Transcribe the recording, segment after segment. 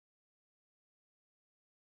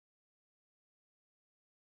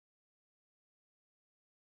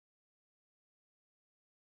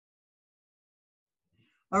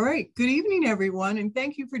All right. Good evening, everyone, and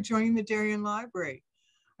thank you for joining the Darien Library.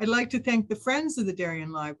 I'd like to thank the Friends of the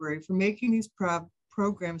Darien Library for making these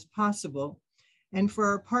programs possible, and for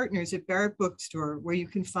our partners at Barrett Bookstore, where you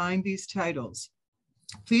can find these titles.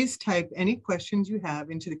 Please type any questions you have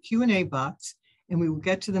into the Q&A box, and we will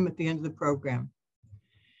get to them at the end of the program.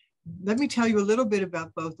 Let me tell you a little bit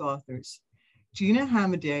about both authors. Gina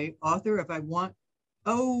Hamadey, author of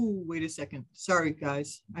wait a second. Sorry,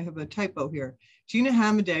 guys. I have a typo here. Gina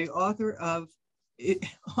Hamadey, author of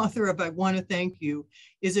I Want to Thank You,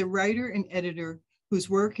 is a writer and editor whose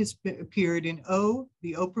work has appeared in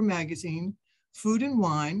the Oprah Magazine, Food and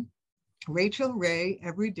Wine, Rachael Ray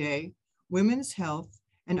Every, Women's Health,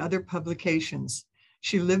 and other publications.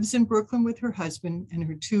 She lives in Brooklyn with her husband and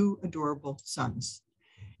her two adorable sons.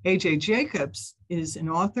 A.J. Jacobs is an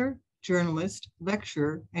author, journalist,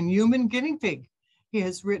 lecturer, and human guinea pig. He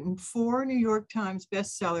has written 4 New York Times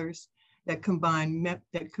bestsellers that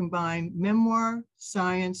combine memoir,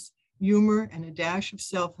 science, humor, and a dash of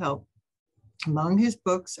self-help. Among his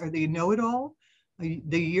books are The Know-It-All,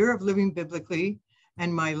 The Year of Living Biblically,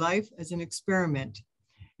 and My Life as an Experiment.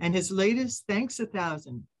 And his latest, Thanks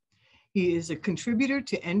 1,000. He is a contributor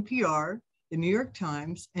to NPR, the New York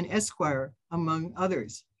Times, and Esquire, among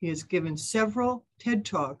others. He has given several TED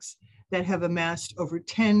Talks that have amassed over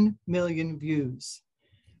 10 million views.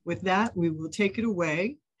 With that, we will take it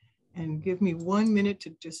away, and give me 1 minute to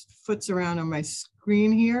just futz around on my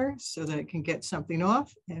screen here so that I can get something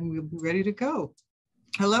off, and we'll be ready to go.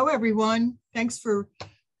 Hello, everyone. Thanks for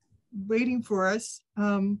waiting for us.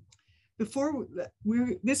 This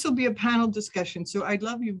will be a panel discussion, so I'd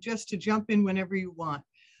love you just to jump in whenever you want.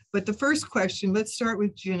 But the first question, let's start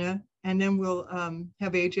with Gina, and then we'll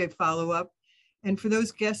have AJ follow up. And for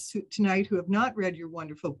those guests tonight who have not read your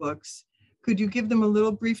wonderful books, could you give them a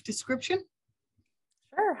little brief description?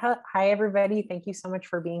 Sure. Hi, everybody. Thank you so much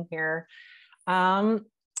for being here.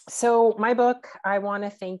 So my book, I Want to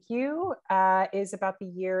Thank You, is about the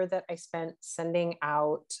year that I spent sending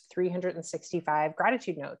out 365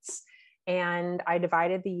 gratitude notes. And I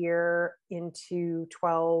divided the year into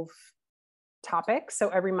 12 topics. So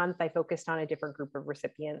every month I focused on a different group of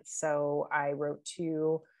recipients. So I wrote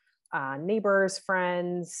to neighbors,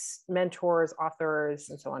 friends, mentors, authors,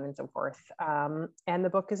 and so on and so forth. And the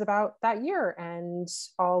book is about that year and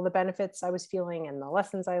all the benefits I was feeling and the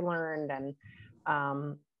lessons I learned, and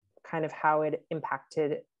kind of how it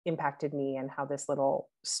impacted me, and how this little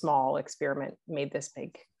small experiment made this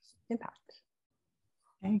big impact.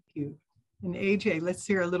 Thank you. And AJ, let's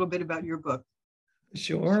hear a little bit about your book.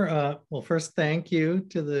 Sure. Well, first, thank you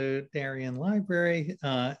to the Darien Library,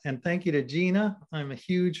 and thank you to Gina. I'm a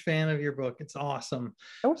huge fan of your book. It's awesome.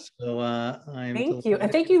 Oh, so I'm thank you. And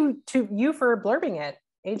thank you to you for blurbing it.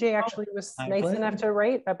 AJ actually was nice enough to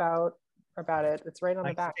write about it. It's right on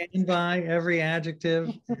the back. I stand by every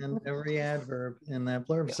adjective and every adverb in that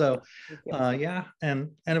blurb. So yeah, and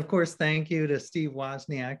of course, thank you to Steve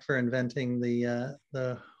Wozniak for inventing the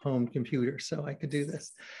home computer so I could do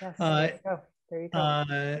this. Yes, there you go.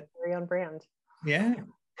 Very on brand. Yeah,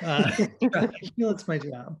 I feel it's my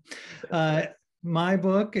job. My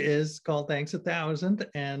book is called Thanks 1,000,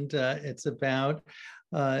 and it's about,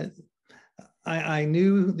 I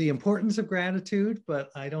knew the importance of gratitude, but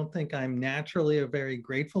I don't think I'm naturally a very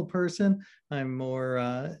grateful person. I'm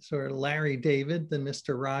more sort of Larry David than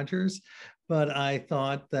Mr. Rogers, but I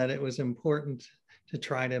thought that it was important to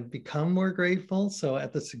try to become more grateful. So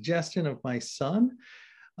at the suggestion of my son,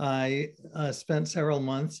 I spent several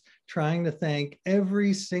months trying to thank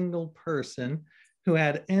every single person who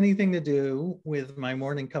had anything to do with my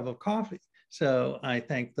morning cup of coffee. So I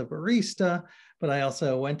thanked the barista, but I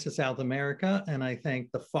also went to South America and I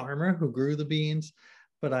thanked the farmer who grew the beans.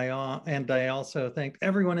 But I also thanked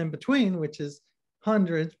everyone in between, which is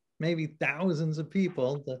hundreds, maybe thousands of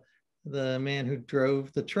people. The man who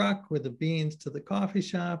drove the truck with the beans to the coffee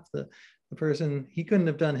shop, the person, he couldn't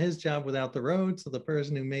have done his job without the road, so the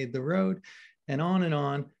person who made the road, and on.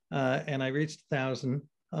 And I reached 1,000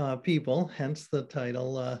 people, hence the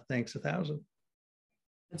title, Thanks 1,000.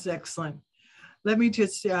 That's excellent. Let me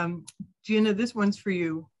just, Gina, this one's for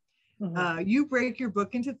you. Mm-hmm. You break your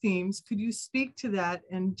book into themes. Could you speak to that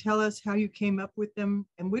and tell us how you came up with them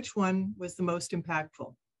and which one was the most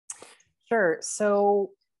impactful? Sure.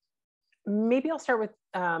 So maybe I'll start with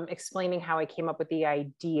explaining how I came up with the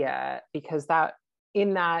idea, because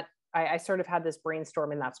I sort of had this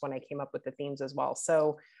brainstorm, and that's when I came up with the themes as well.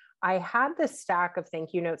 So I had this stack of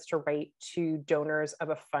thank you notes to write to donors of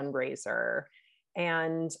a fundraiser.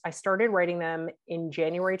 And I started writing them in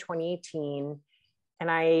January 2018.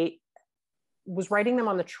 And I was writing them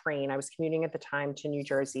on the train. I was commuting at the time to New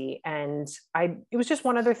Jersey, and it was just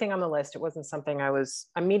one other thing on the list. It wasn't something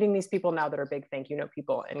I'm meeting these people now that are big thank you note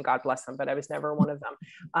people, and God bless them, but I was never one of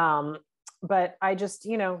them. But I just,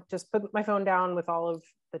 just put my phone down with all of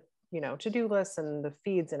the, to-do lists and the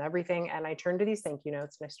feeds and everything. And I turned to these thank you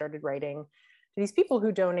notes and I started writing to these people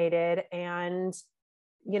who donated. And,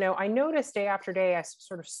 I noticed day after day, I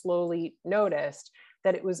sort of slowly noticed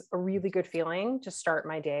that it was a really good feeling to start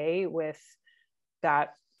my day with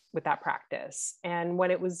that practice. And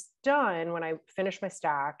when it was done, when I finished my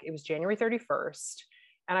stack, it was January 31st.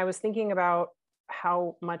 And I was thinking about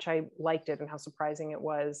how much I liked it and how surprising it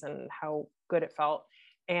was and how good it felt.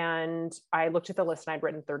 And I looked at the list and I'd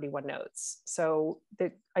written 31 notes. So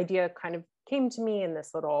the idea kind of came to me in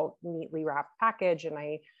this little neatly wrapped package. And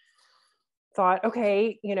I thought,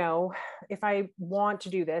 okay, if I want to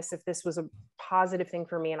do this, if this was a positive thing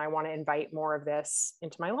for me and I want to invite more of this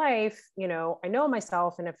into my life, I know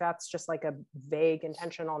myself. And if that's just like a vague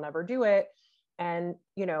intention, I'll never do it. And,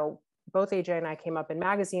 both AJ and I came up in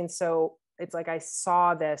magazines. So it's like, I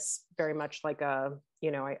saw this very much like I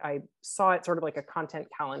saw it sort of like a content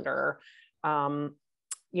calendar. I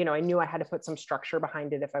knew I had to put some structure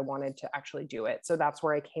behind it if I wanted to actually do it. So that's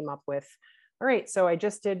where I came up with, all right, so I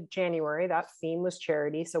just did January, that theme was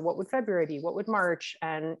charity. So what would February be? What would March?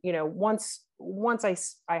 And, once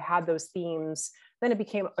I had those themes, then it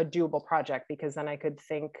became a doable project, because then I could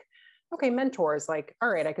think, okay, mentors, like, all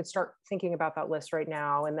right, I could start thinking about that list right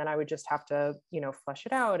now. And then I would just have to, flesh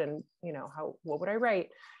it out and, what would I write?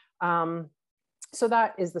 So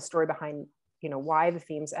that is the story behind, why the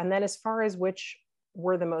themes. And then as far as which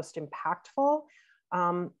were the most impactful,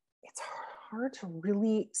 it's hard to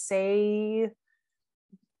really say,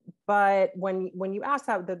 but when you asked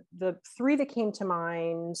that, the three that came to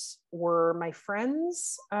mind were my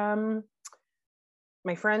friends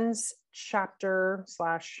chapter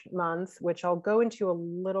 / month, which I'll go into a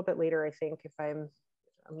little bit later, I think, if I'm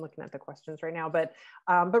looking at the questions right now, but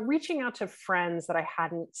reaching out to friends that I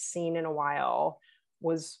hadn't seen in a while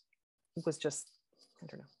was just, I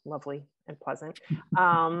don't know, lovely and pleasant.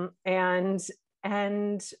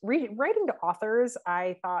 And writing to authors,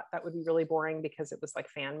 I thought that would be really boring because it was like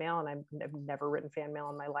fan mail, and I've never written fan mail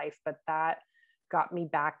in my life, but that got me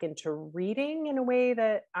back into reading in a way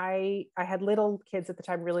that I had little kids at the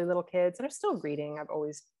time, really little kids, and I'm still reading. I've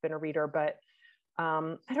always been a reader, but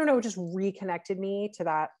I don't know, it just reconnected me to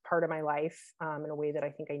that part of my life in a way that I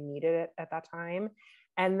think I needed it at that time.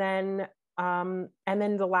 And then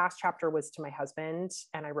the last chapter was to my husband,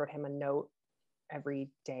 and I wrote him a note every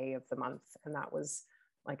day of the month. And that was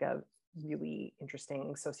like a really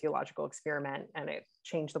interesting sociological experiment, and it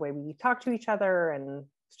changed the way we talk to each other, and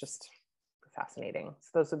it's just fascinating. So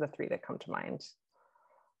those are the three that come to mind.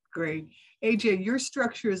 Great. AJ, your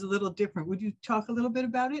structure is a little different. Would you talk a little bit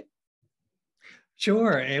about it?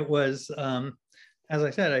 Sure. It was, as I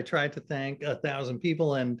said, I tried to thank 1,000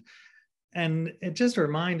 people, and it just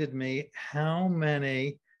reminded me how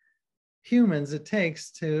many humans it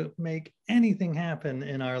takes to make anything happen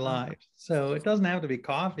in our lives. So it doesn't have to be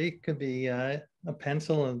coffee. It could be a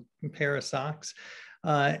pencil and a pair of socks.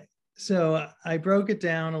 So I broke it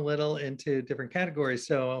down a little into different categories.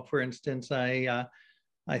 So for instance, I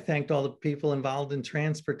thanked all the people involved in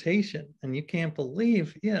transportation, and you can't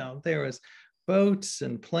believe, there was boats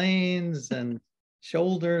and planes and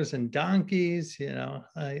shoulders and donkeys.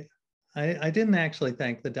 I didn't actually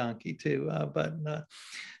thank the donkey too, but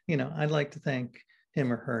I'd like to thank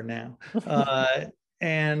him or her now.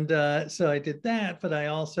 So I did that, but I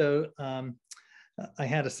also, I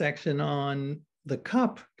had a section on the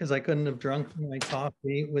cup, because I couldn't have drunk my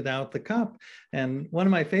coffee without the cup. And one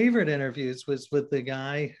of my favorite interviews was with the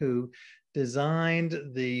guy who designed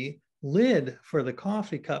the lid for the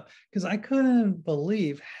coffee cup, because I couldn't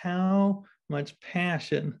believe how much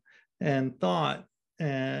passion and thought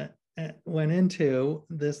went into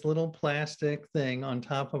this little plastic thing on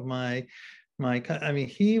top of my I mean,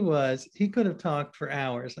 he could have talked for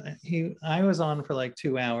hours. I was on for like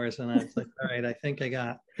 2 hours, and I was like, all right, I think I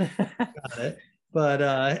got it.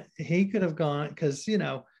 But he could have gone, because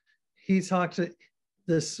he talked to,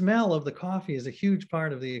 the smell of the coffee is a huge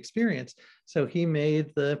part of the experience. So he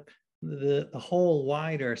made the hole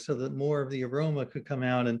wider so that more of the aroma could come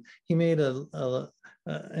out, and he made an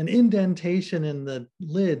indentation in the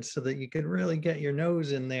lid so that you could really get your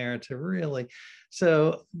nose in there to really.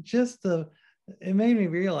 So it made me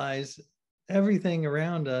realize everything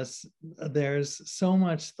around us, there's so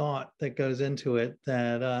much thought that goes into it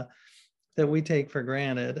that we take for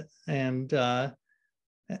granted. And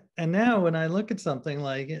now when I look at something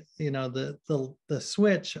like, the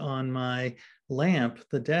switch on my lamp,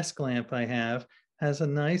 the desk lamp I have, has a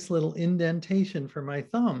nice little indentation for my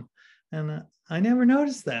thumb. And I never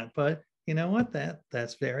noticed that, but you know what?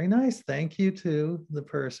 That's very nice. Thank you to the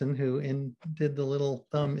person who did the little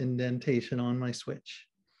thumb indentation on my switch.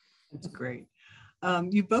 That's great.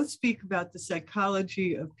 You both speak about the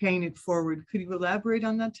psychology of paying it forward. Could you elaborate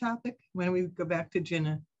on that topic? Why don't we go back to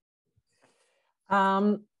Gina?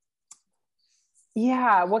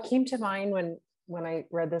 Yeah, what came to mind when I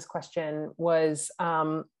read this question was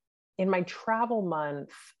in my travel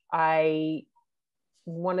month,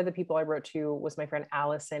 one of the people I wrote to was my friend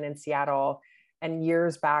Allison in Seattle. And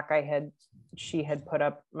years back, she had put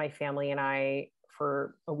up my family and I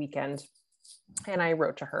for a weekend. And I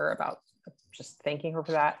wrote to her about just thanking her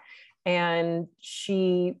for that. And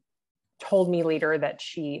she told me later that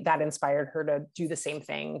that inspired her to do the same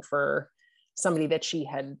thing for somebody that she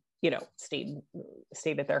had, stayed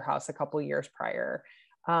at their house a couple of years prior.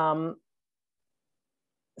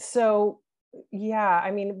 So yeah,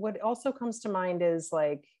 I mean, what also comes to mind is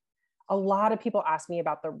like, a lot of people ask me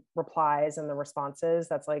about the replies and the responses.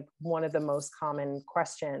 That's like one of the most common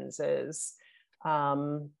questions is,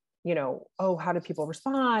 oh, how did people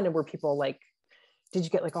respond? And were people like, did you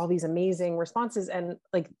get like all these amazing responses? And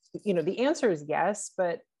like, the answer is yes,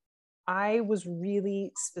 but I was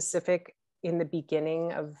really specific in the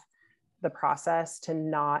beginning of the process to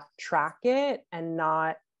not track it and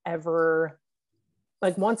not ever,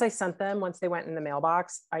 like once they went in the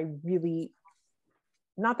mailbox, I really,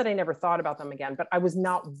 not that I never thought about them again, but I was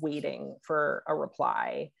not waiting for a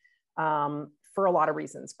reply for a lot of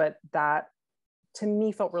reasons. But that to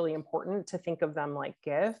me felt really important to think of them like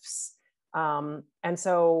gifts. And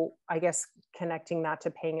so I guess connecting that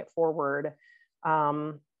to paying it forward,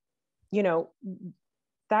 that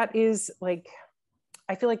is like,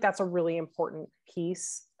 I feel like that's a really important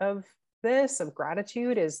piece of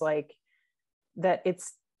gratitude is like, that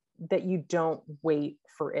you don't wait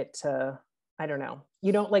for it to, I don't know.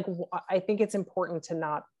 You don't like, I think it's important to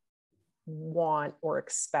not want or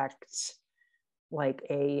expect like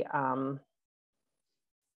I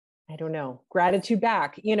don't know, gratitude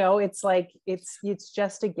back. It's like, it's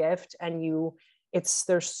just a gift and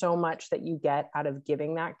there's so much that you get out of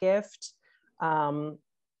giving that gift. And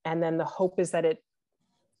then the hope is that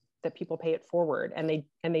people pay it forward and they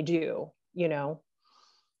do,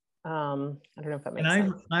 I don't know if that makes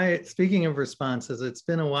sense. Speaking of responses, it's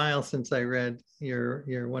been a while since I read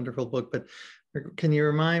your wonderful book, but can you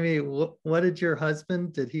remind me, what did your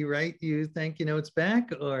husband, did he write you thank you notes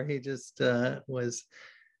back, or he just was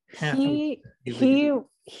happy?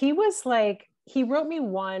 He was like, he wrote me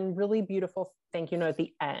one really beautiful thank you note at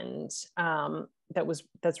the end.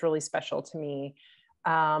 That's really special to me.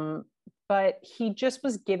 But he just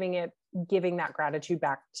was giving that gratitude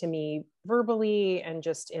back to me verbally and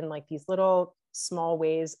just in like these little small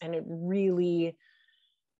ways. And we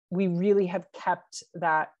really have kept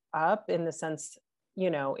that up in the sense,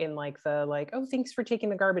 in like oh, thanks for taking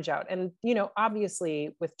the garbage out. And,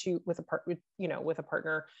 obviously with a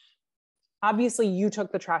partner, obviously you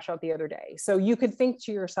took the trash out the other day. So you could think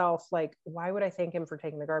to yourself, like, why would I thank him for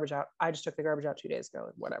taking the garbage out? I just took the garbage out 2 days ago,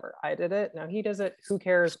 whatever. I did it. Now he does it. Who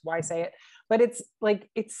cares? Why say it? But it's like,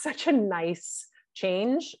 it's such a nice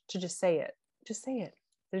change to just say it. Just say it.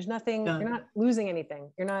 There's nothing, You're not losing anything.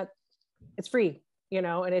 It's free,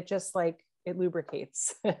 and it just like, it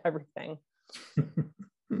lubricates everything.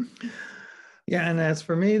 Yeah. And as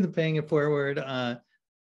for me, the paying it forward,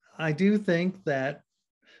 I do think that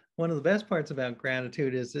one of the best parts about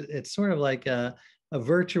gratitude is it's sort of like a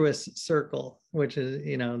virtuous circle, which is,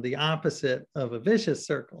 the opposite of a vicious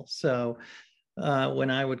circle. So when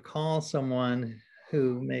I would call someone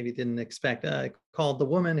who maybe didn't expect, I called the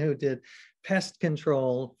woman who did pest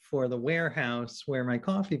control for the warehouse where my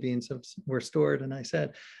coffee beans were stored. And I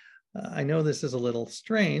said, I know this is a little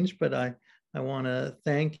strange, but I want to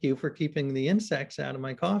thank you for keeping the insects out of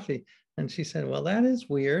my coffee. And she said, well, that is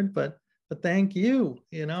weird, but thank you.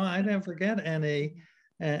 I never get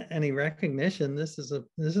any recognition. This is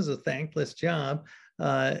a thankless job.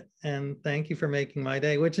 And thank you for making my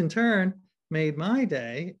day, which in turn made my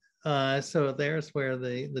day. So there's where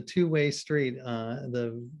the two-way street,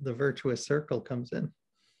 the virtuous circle comes in.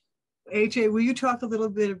 AJ, will you talk a little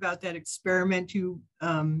bit about that experiment you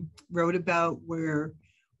wrote about, where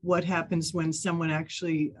what happens when someone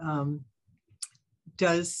actually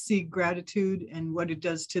does seek gratitude and what it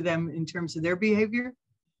does to them in terms of their behavior?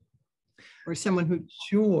 Or someone who...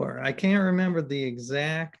 Sure. I can't remember the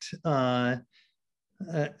exact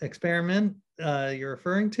experiment you're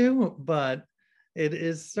referring to, but it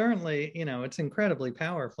is certainly, it's incredibly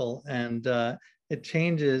powerful and it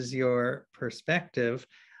changes your perspective.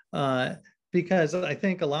 because I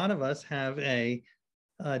think a lot of us have a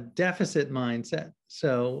deficit mindset.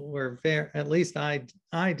 So we're very, at least I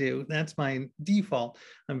do, that's my default.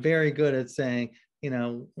 I'm very good at saying, you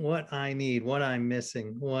know, what I need, what I'm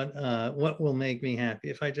missing, what will make me happy.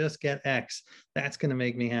 If I just get X, that's going to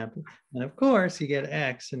make me happy. And of course you get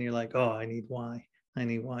X and you're like, oh, I need Y. I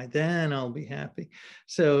need Y, then I'll be happy.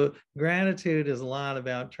 So gratitude is a lot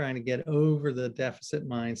about trying to get over the deficit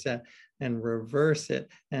mindset and reverse it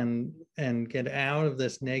and get out of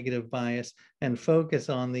this negative bias and focus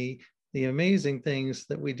on the amazing things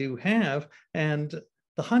that we do have and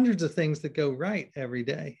the hundreds of things that go right every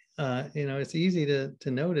day. You know, it's easy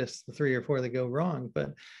to notice the 3 or 4 that go wrong,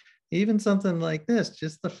 but even something like this,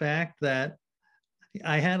 just the fact that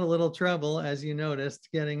I had a little trouble, as you noticed,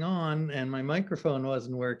 getting on and my microphone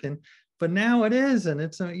wasn't working, but now it is. And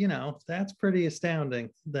it's, you know, that's pretty astounding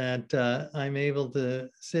that I'm able to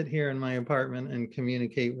sit here in my apartment and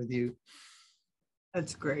communicate with you.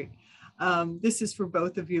 That's great. This is for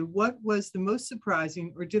both of you. What was the most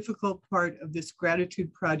surprising or difficult part of this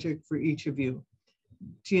gratitude project for each of you?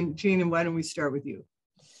 Gina, why don't we start with you?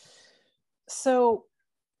 So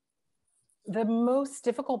the most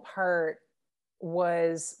difficult part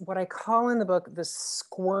was what I call in the book the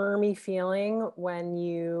squirmy feeling when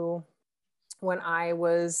I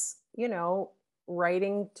was, you know,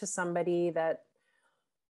 writing to somebody that,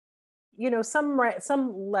 you know, some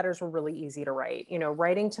letters were really easy to write, you know,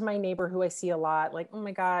 writing to my neighbor who I see a lot, like, oh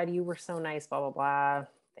my God, you were so nice, blah, blah, blah.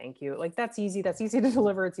 Thank you. Like, that's easy to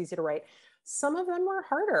deliver. It's easy to write. Some of them were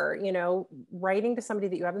harder, you know, writing to somebody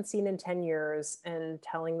that you haven't seen in 10 years and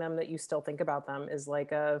telling them that you still think about them is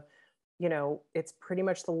like you know, it's pretty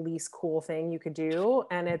much the least cool thing you could do.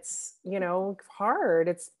 And it's, you know, hard.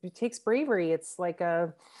 It takes bravery. It's like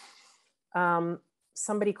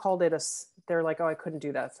somebody called it they're like, oh, I couldn't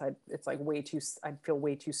do that. So it's like I'd feel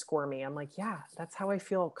way too squirmy. I'm like, yeah, that's how I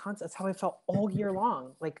feel. That's how I felt all year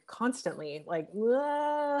long, like constantly, like,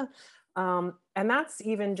 and that's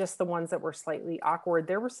even just the ones that were slightly awkward.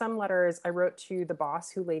 There were some letters I wrote to the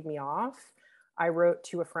boss who laid me off. I wrote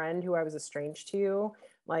to a friend who I was estranged to,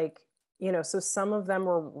 like, you know, so some of them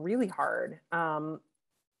were really hard.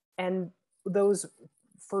 And those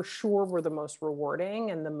for sure were the most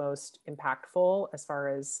rewarding and the most impactful as far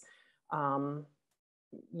as,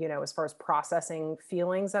 you know, as far as processing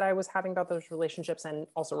feelings that I was having about those relationships and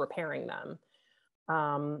also repairing them.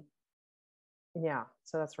 Yeah,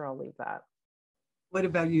 so that's where I'll leave that. What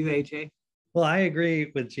about you, AJ? Well, I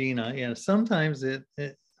agree with Gina. You know, sometimes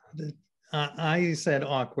I said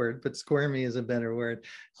awkward, but squirmy is a better word.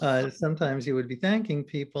 Sometimes you would be thanking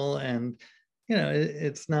people and, you know,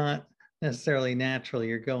 it's not necessarily natural.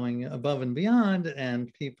 You're going above and beyond, and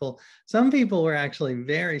some people were actually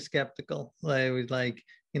very skeptical. I would like,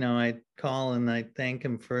 you know, I'd call and I'd thank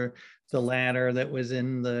him for the ladder that was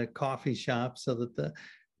in the coffee shop so that the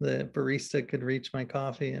barista could reach my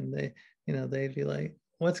coffee, and they, you know, they'd be like,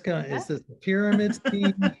 what's going, is this a pyramid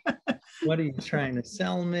scheme? What are you trying to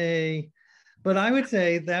sell me? But I would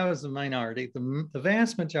say that was the minority. The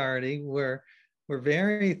vast majority were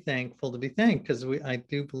very thankful to be thanked, because I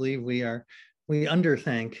do believe we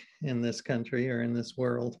underthank in this country or in this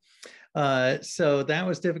world. So that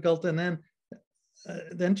was difficult. And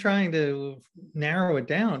then trying to narrow it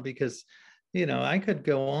down, because, you know, I could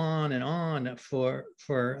go on and on for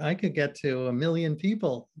I could get to 1 million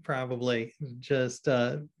people probably, just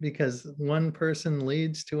because one person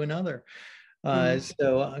leads to another.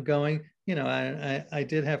 So going, you know, I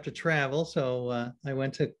did have to travel. So I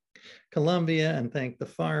went to Colombia and thanked the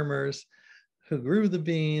farmers who grew the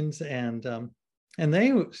beans, and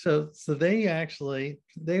they were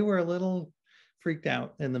a little freaked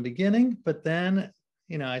out in the beginning, but then,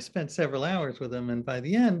 you know, I spent several hours with them, and by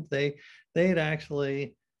the end they had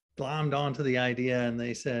actually glommed onto the idea, and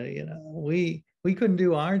they said, you know, we couldn't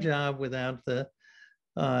do our job without the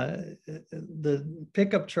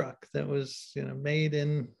pickup truck that was, you know, made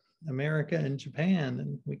in America and Japan,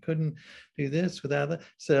 and we couldn't do this without that.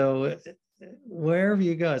 So wherever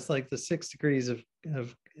you go, it's like the 6 degrees of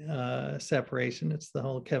separation. It's the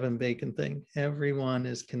whole Kevin Bacon thing. Everyone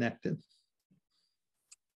is connected.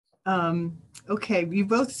 Okay, you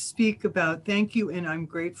both speak about thank you and I'm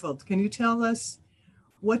grateful. Can you tell us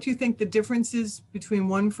what you think the difference is between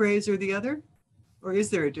one phrase or the other? Or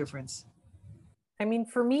is there a difference? I mean,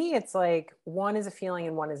 for me, it's like one is a feeling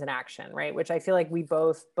and one is an action, right? Which I feel like we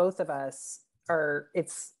both of us are,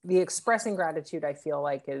 it's the expressing gratitude, I feel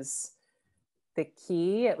like, is the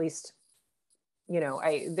key. At least, you know,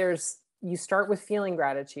 you start with feeling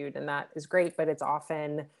gratitude, and that is great, but it's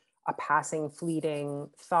often a passing, fleeting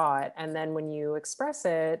thought. And then when you express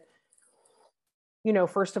it,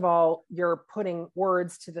 first of all, you're putting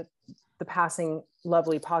words to the passing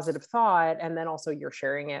lovely positive thought, and then also you're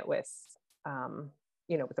sharing it with,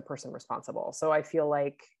 with the person responsible. So I feel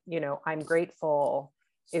like, I'm grateful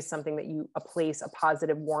is something that a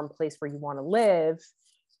positive, warm place where you want to live,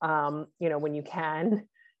 when you can.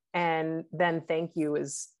 And then thank you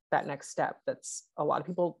is that next step that's a lot of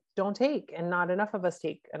people don't take, and not enough of us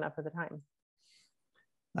take enough of the time.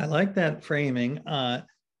 I like that framing. I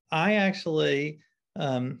actually,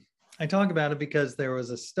 I talk about it because there was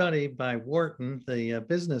a study by Wharton, the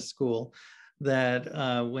business school,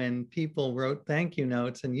 that when people wrote thank you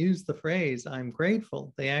notes and used the phrase, I'm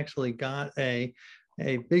grateful, they actually got a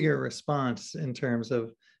bigger response in terms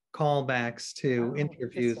of callbacks to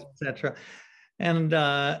interviews, etc. And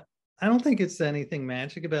I don't think it's anything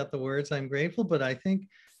magic about the words I'm grateful, but I think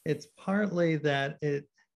it's partly that it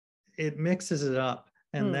mixes it up.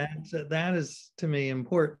 And that is, to me,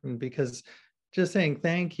 important, because just saying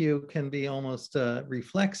thank you can be almost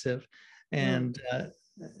reflexive. And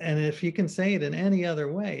if you can say it in any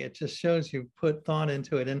other way, it just shows you put thought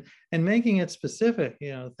into it, and making it specific,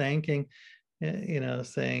 thanking,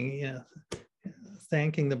 saying,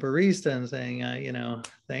 thanking the barista and saying,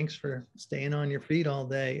 thanks for staying on your feet all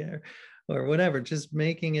day, or whatever, just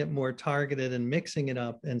making it more targeted and mixing it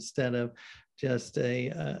up instead of just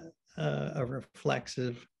a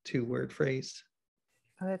reflexive two-word phrase.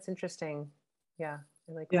 Oh, that's interesting. Yeah,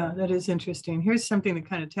 I like that. That is interesting. Here's something that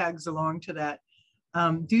kind of tags along to that.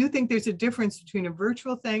 Do you think there's a difference between a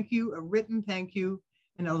virtual thank you, a written thank you,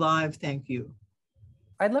 and a live thank you?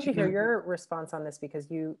 I'd love to hear your response on this, because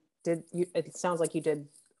it sounds like you did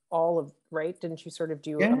all of, right? Didn't you sort of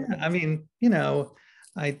do? Yeah, I mean,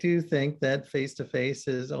 I do think that face-to-face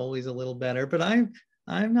is always a little better, but I'm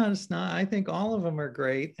not a snot. I think all of them are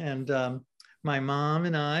great. And my mom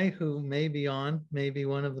and I, who may be one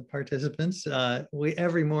of the participants,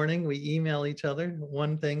 every morning we email each other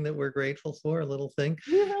one thing that we're grateful for, a little thing.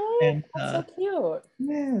 Really? And, that's so cute.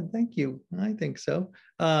 Yeah, thank you. I think so.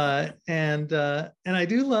 And I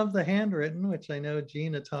do love the handwritten, which I know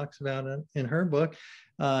Gina talks about in her book.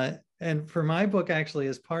 And for my book, actually,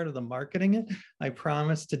 as part of the marketing it, I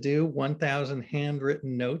promised to do 1,000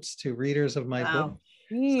 handwritten notes to readers of my book.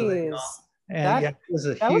 Jeez. And that was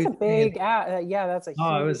a big, that's a huge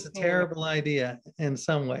it was a terrible idea in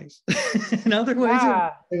some ways. In other ways,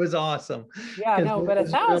 it was awesome. Yeah, no, but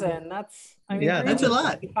 1,000, that's, that's a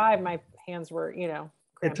lot. 5, my hands were,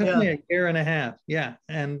 it took me a year and a half. Yeah.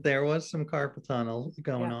 And there was some carpal tunnel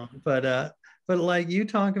going on. But like you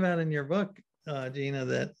talk about in your book, Gina,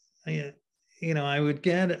 that, I would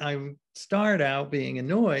start out being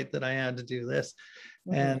annoyed that I had to do this.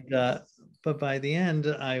 And, but by the end,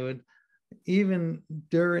 I would, even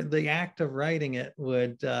during the act of writing it,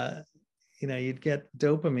 would, you'd get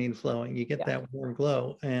dopamine flowing, you get that warm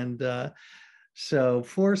glow. And so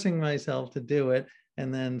forcing myself to do it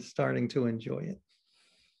and then starting to enjoy it.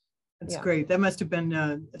 That's great. That must have been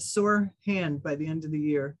a sore hand by the end of the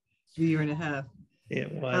year and a half.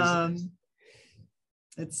 It was.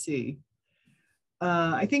 Let's see.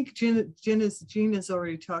 I think Gina's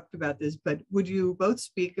already talked about this, but would you both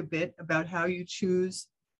speak a bit about how you choose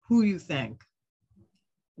who you thank?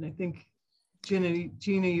 And I think Gina,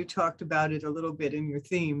 you talked about it a little bit in your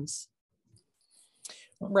themes.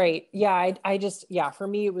 Right. Yeah. I just, for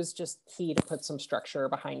me, it was just key to put some structure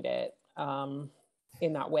behind it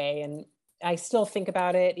in that way. And I still think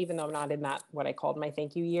about it, even though I'm not in that, what I called my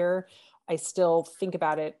thank you year, I still think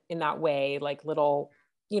about it in that way, like little,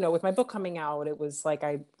 with my book coming out, it was like,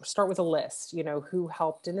 I start with a list, who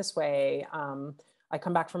helped in this way. I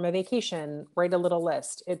come back from a vacation, write a little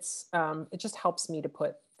list. It just helps me to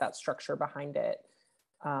put that structure behind it.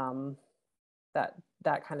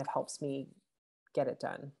 That kind of helps me get it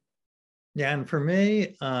done. Yeah. And for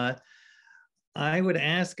me, I would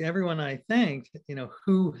ask everyone I thanked,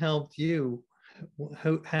 who helped you?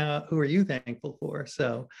 Who are you thankful for?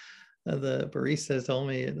 So the barista told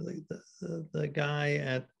me the guy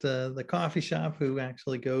at the coffee shop who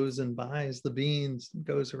actually goes and buys the beans,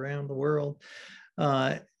 goes around the world.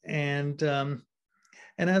 And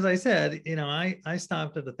as I said, I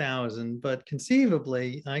stopped at 1,000, but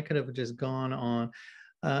conceivably I could have just gone on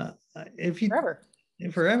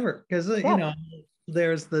forever, because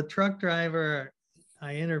there's the truck driver.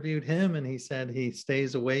 I interviewed him and he said he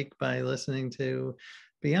stays awake by listening to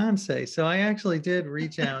Beyonce. So I actually did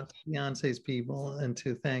reach out to Beyonce's people and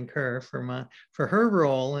to thank her for her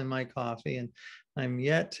role in my coffee, and I'm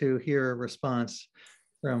yet to hear a response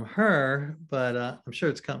from her, but I'm sure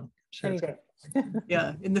it's coming.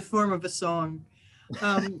 Yeah, in the form of a song.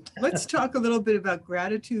 Let's talk a little bit about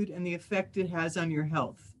gratitude and the effect it has on your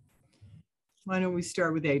health. Why don't we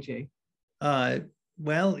start with AJ?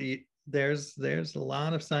 Well, there's a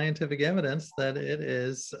lot of scientific evidence that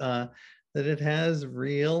it has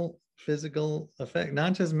real physical effect,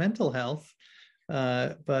 not just mental health,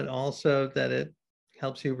 but also that it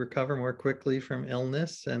helps you recover more quickly from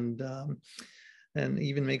illness, and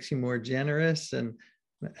even makes you more generous and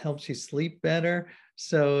helps you sleep better.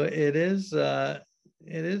 So it is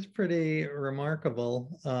pretty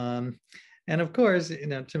remarkable. And of course,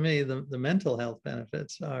 to me, the mental health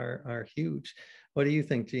benefits are huge. What do you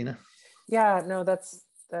think, Gina? Yeah, no, that's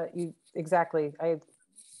exactly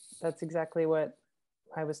what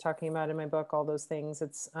I was talking about in my book, all those things.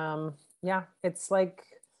 It's it's like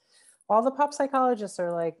all the pop psychologists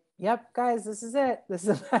are like, yep, guys, this is it. This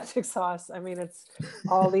is a magic sauce. I mean, it's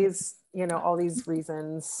all these, all these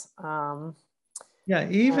reasons. Yeah,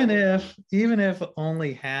 even if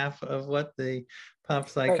only half of what the pop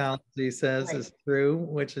psychology says is true,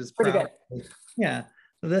 which is pretty probably good. Yeah,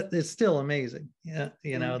 that is still amazing. Yeah,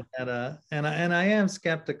 that and I am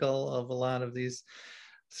skeptical of a lot of these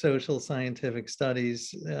social scientific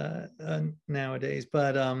studies nowadays,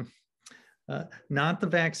 but not the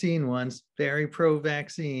vaccine ones. Very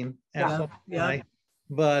pro-vaccine. Yeah.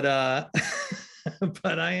 But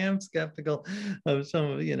but I am skeptical of some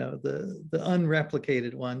of the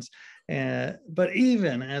unreplicated ones. But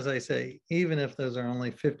even, as I say, even if those are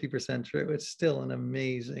only 50% true, it's still an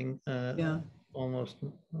amazing almost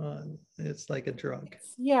it's like a drug.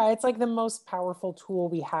 It's like the most powerful tool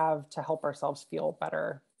we have to help ourselves feel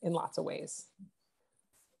better in lots of ways.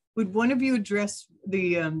 Would one of you address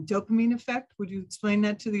the dopamine effect? Would you explain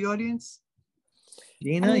that to the audience?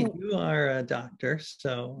 Gina, you are a doctor,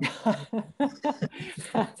 so.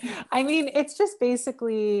 I mean, it's just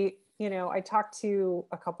basically, I talked to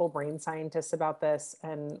a couple brain scientists about this,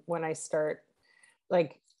 and when I start,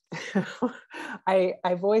 like,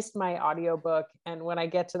 I voiced my audiobook, and when I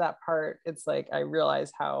get to that part, it's like I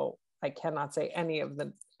realize how I cannot say any of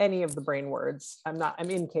the brain words. I'm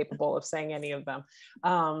incapable of saying any of them.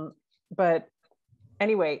 But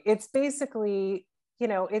anyway, it's basically,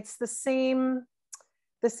 it's the same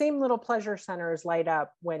little pleasure centers light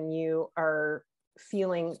up when you are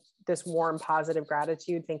feeling this warm, positive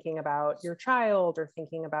gratitude, thinking about your child or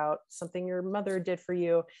thinking about something your mother did for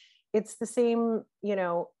you. It's the same,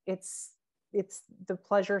 it's the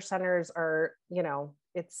pleasure centers are,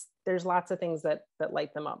 there's lots of things that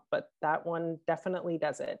light them up, but that one definitely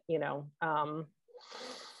does it,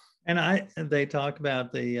 And they talk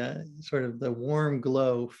about the sort of the warm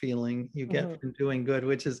glow feeling you get from doing good,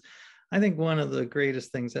 which is, I think, one of the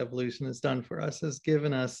greatest things evolution has done for us, has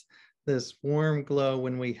given us this warm glow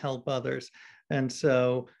when we help others. And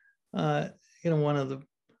so, one of the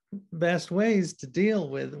best ways to deal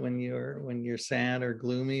with when you're sad or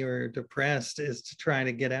gloomy or depressed is to try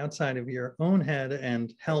to get outside of your own head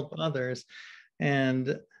and help others.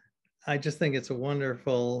 And I just think it's a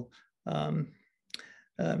wonderful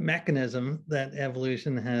mechanism that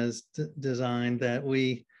evolution has designed, that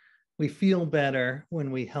we feel better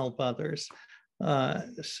when we help others.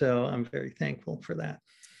 So I'm very thankful for that.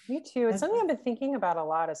 Me too. It's something I've been thinking about a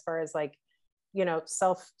lot, as far as like,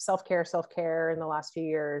 self-care in the last few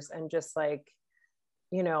years, and just like,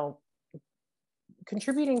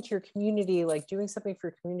 contributing to your community, like doing something for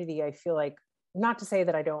your community. I feel like, not to say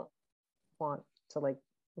that I don't want to, like,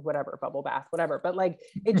 whatever, bubble bath, whatever, but like,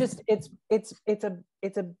 it just, it's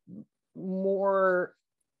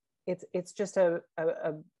just a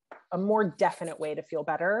more definite way to feel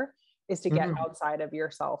better, is to get outside of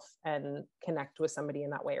yourself and connect with somebody in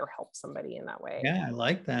that way, or help somebody in that way. Yeah, I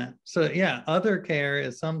like that. So yeah, other care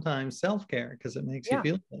is sometimes self-care because it makes you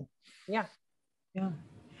feel good. Yeah.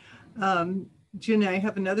 Gina, I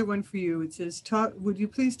have another one for you. It says, would you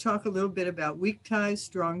please talk a little bit about weak ties,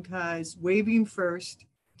 strong ties, waving first,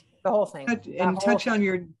 the whole thing, touch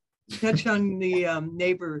on the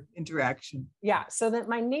neighbor interaction. Yeah. So that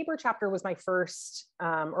my neighbor chapter was my first,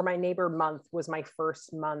 or my neighbor month was my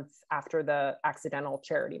first month after the accidental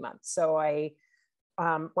charity month. So I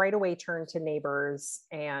right away turned to neighbors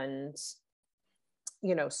and,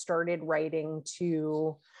 started writing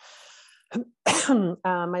to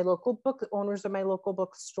my local book owners of my local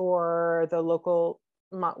bookstore, the local,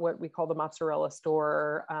 what we call the mozzarella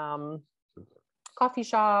store, coffee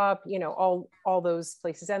shop, all those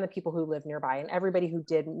places, and the people who live nearby, and everybody who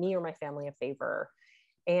did me or my family a favor.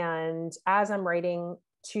 And as I'm writing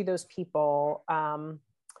to those people, there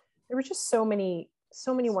were just so many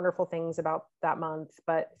wonderful things about that month.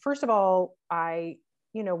 But first of all, I,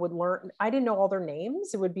 would learn, I didn't know all their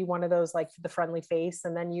names. It would be one of those, like, the friendly face.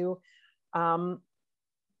 And then you,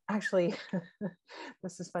 actually,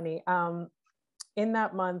 this is funny. in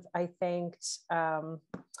that month, I thanked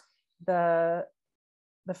the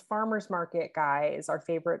farmers market guys, our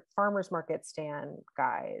favorite farmers market stand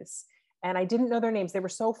guys. And I didn't know their names. They were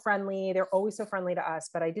so friendly. They're always so friendly to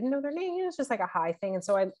us, but I didn't know their name. It was just like a hi thing. And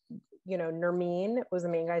so Nermeen was the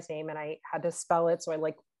main guy's name, and I had to spell it. So I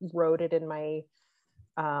like wrote it in my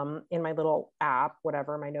little app,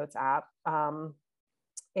 whatever, my notes app.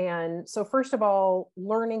 And so first of all,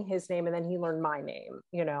 learning his name, and then he learned my name,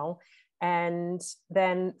 and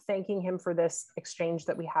then thanking him for this exchange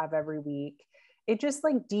that we have every week. It just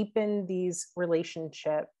like deepened these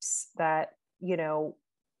relationships that,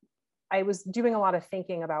 I was doing a lot of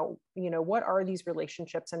thinking about, what are these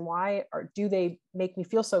relationships and why do they make me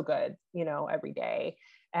feel so good, every day?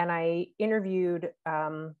 And I interviewed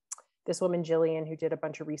this woman, Jillian, who did a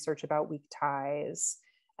bunch of research about weak ties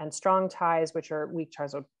and strong ties, which are weak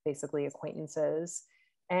ties are basically acquaintances.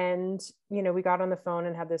 And, we got on the phone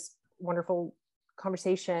and had this wonderful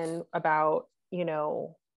conversation about,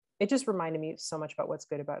 it just reminded me so much about what's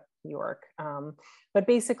good about New York. But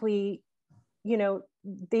basically,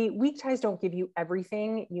 the weak ties don't give you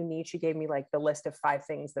everything you need. She gave me like the list of 5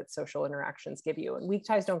 things that social interactions give you. And weak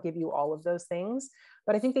ties don't give you all of those things,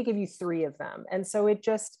 but I think they give you 3 of them. And so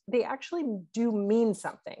they actually do mean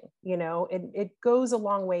something, it goes a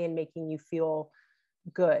long way in making you feel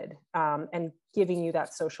good, and giving you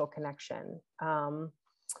that social connection.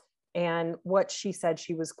 And what she said,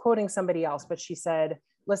 she was quoting somebody else, but she said,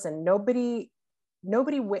 listen, not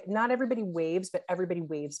everybody waves, but everybody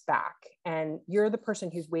waves back. And you're the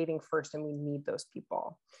person who's waving first, and we need those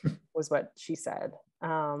people, was what she said.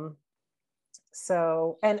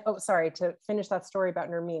 Sorry, to finish that story about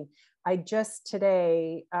Nermeen, I just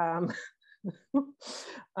today,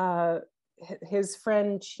 his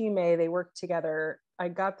friend Chime, they work together. I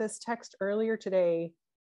got this text earlier today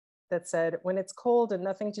that said, when it's cold and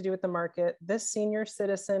nothing to do with the market, this senior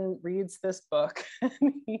citizen reads this book.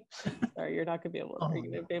 Sorry, you're not gonna be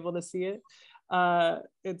able to see it.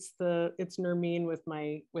 It's Nermeen with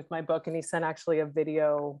my book, and he sent actually a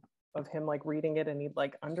video of him like reading it, and he'd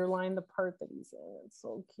like underline the part that he's in. It's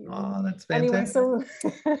so cute. Oh, that's fantastic.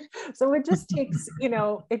 Anyway, so it just takes,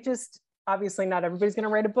 obviously not everybody's gonna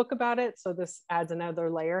write a book about it, so this adds another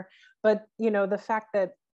layer. But the fact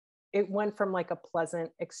that it went from like a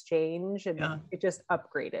pleasant exchange, and it just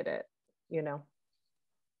upgraded it,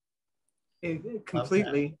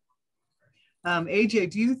 Completely.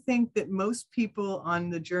 AJ, do you think that most people on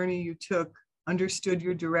the journey you took understood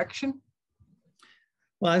your direction?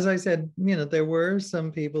 Well, as I said, there were some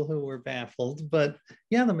people who were baffled, but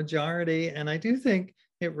the majority, and I do think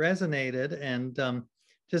it resonated. And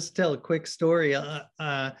just to tell a quick story,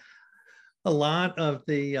 a lot of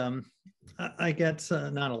the, I get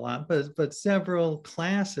not a lot, but several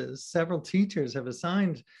classes, several teachers have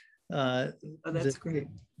assigned that's great.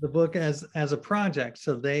 The book as a project.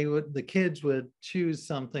 So the kids would choose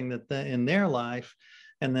something that in their life,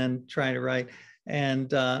 and then try to write. And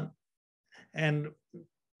the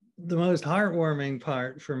most heartwarming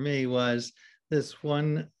part for me was this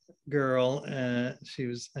one girl. I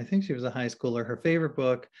think she was a high schooler. Her favorite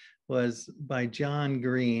book was by John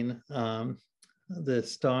Green, The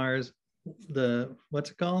Stars.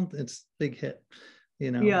 What's it called? It's a big hit,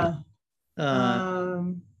 Yeah.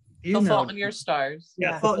 The Fault in Your Stars.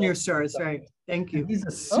 Yeah, Fault in Your Stars, right. Thank you. He's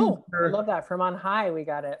a super, I love that. From On High, we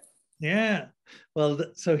got it. Yeah. Well,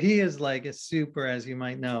 so he is like a super, as you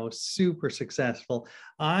might know, super successful.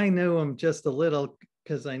 I knew him just a little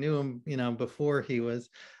because I knew him, before he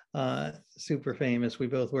was super famous. We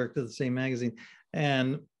both worked at the same magazine.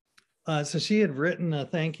 And so she had written a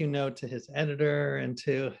thank you note to his editor and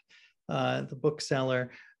to the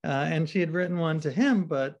bookseller. And she had written one to him,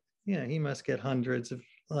 but he must get hundreds of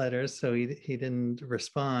letters, so he didn't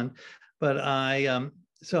respond. But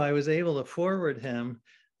so I was able to forward him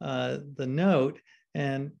the note,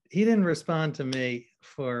 and he didn't respond to me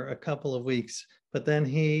for a couple of weeks. But then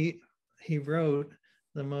he wrote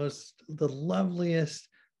the loveliest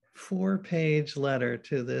 4-page letter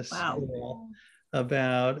to this girl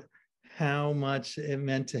about how much it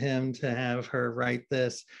meant to him to have her write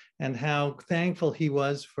this, and how thankful he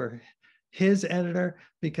was for his editor,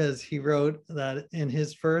 because he wrote that in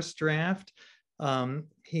his first draft,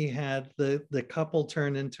 he had the couple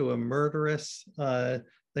turned into a murderous.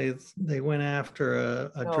 They went after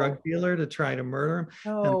a drug dealer to try to murder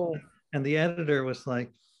him, and the editor was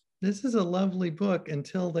like, "This is a lovely book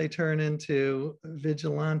until they turn into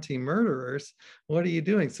vigilante murderers. What are you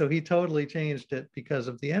doing?" So he totally changed it because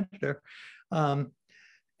of the editor.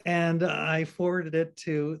 And I forwarded it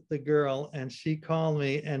to the girl, and she called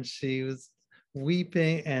me, and she was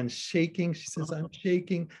weeping and shaking. She says, I'm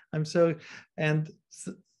shaking. I'm so, and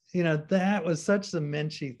that was such a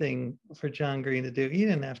menschy thing for John Green to do. He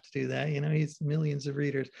didn't have to do that. He's millions of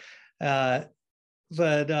readers. But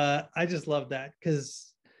I just love that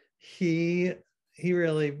because he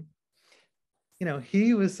really,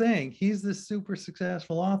 he was saying he's this super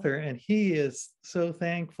successful author, and he is so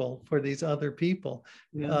thankful for these other people,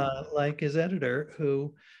 like his editor,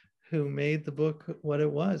 who made the book what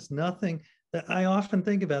it was. Nothing that I often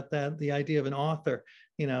think about that, the idea of an author.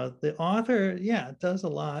 The author, does a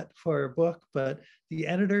lot for a book, but the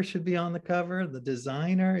editor should be on the cover, the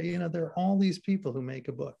designer, there are all these people who make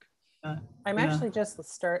a book. I'm actually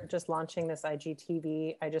just launching this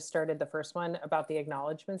IGTV. I just started the first one about the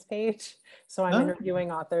acknowledgements page. So I'm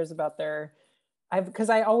interviewing authors about their,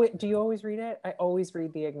 do you always read it? I always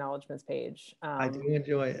read the acknowledgements page. I do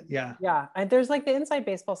enjoy it. Yeah. Yeah. And there's like the inside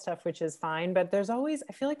baseball stuff, which is fine, but I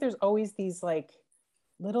feel like there's always these like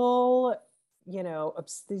little,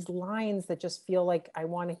 these lines that just feel like I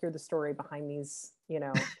want to hear the story behind these,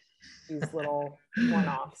 these little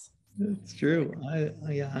one-offs. It's true.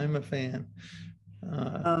 I'm a fan.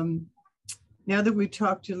 Now that we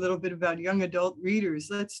talked a little bit about young adult readers,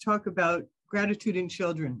 let's talk about gratitude in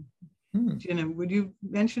children. Gina, would you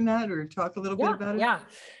mention that or talk a little bit about it? Yeah.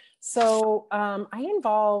 So I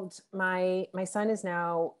involved my son is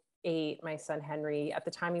now 8, my son Henry. At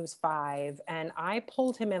the time he was 5, and I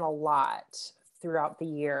pulled him in a lot throughout the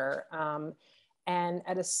year. And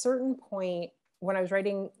at a certain point, when I was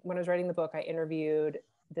writing the book, I interviewed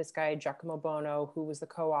this guy, Giacomo Bono, who was the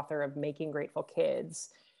co-author of Making Grateful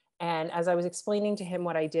Kids. And as I was explaining to him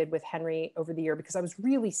what I did with Henry over the year, because I was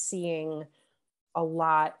really seeing a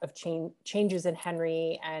lot of changes in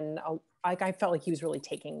Henry, and I felt like he was really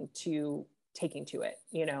taking to it.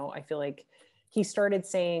 I feel like he started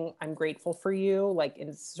saying, I'm grateful for you, like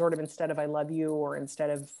instead of I love you, or instead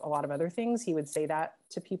of a lot of other things, he would say that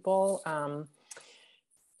to people.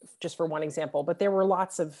 Just for one example, but there were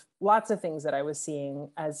lots of things that I was seeing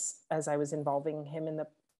as I was involving him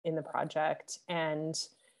in the project. And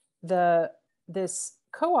this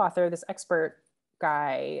co-author, this expert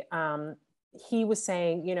guy, he was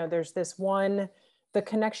saying, there's this one, the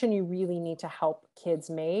connection you really need to help kids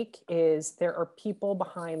make is there are people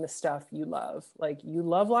behind the stuff you love. Like, you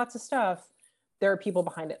love lots of stuff. There are people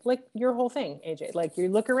behind it, like your whole thing, AJ. Like, you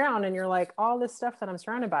look around and you're like, all this stuff that I'm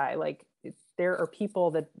surrounded by, like, there are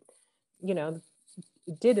people that,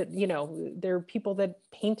 did it, there are people that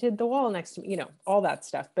painted the wall next to me, all that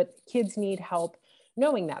stuff. But kids need help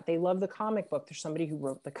knowing that. They love the comic book. There's somebody who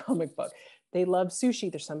wrote the comic book. They love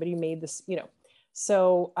sushi. There's somebody who made this,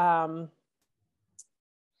 So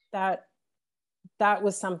that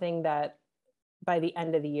was something that by the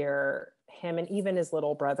end of the year, him and even his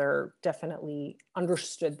little brother definitely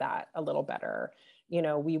understood that a little better.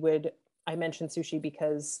 I mentioned sushi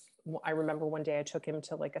because I remember one day I took him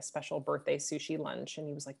to like a special birthday sushi lunch, and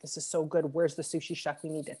he was like, this is so good. Where's the sushi chef?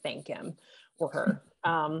 We need to thank him or her.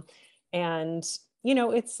 And,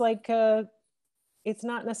 it's like, it's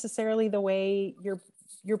not necessarily the way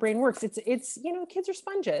your brain works. It's, kids are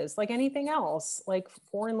sponges like anything else, like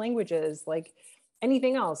foreign languages, like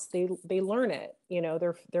anything else. They learn it,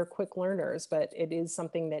 they're quick learners, but it's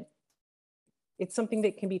something that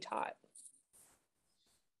can be taught.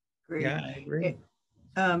 Great. Yeah, I agree.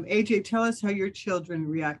 AJ, tell us how your children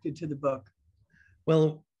reacted to the book.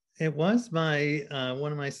 Well, it was my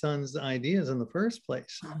one of my son's ideas in the first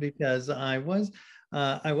place, because I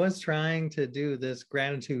was trying to do this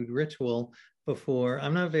gratitude ritual before.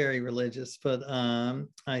 I'm not very religious, but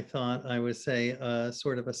I thought I would say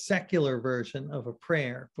sort of a secular version of a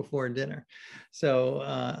prayer before dinner. So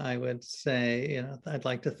I would say, I'd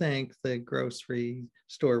like to thank the grocery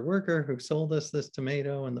store worker who sold us this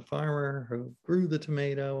tomato, and the farmer who grew the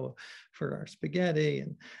tomato for our spaghetti.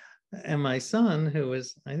 And my son, who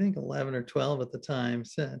was, I think, 11 or 12 at the time,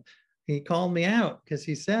 he called me out because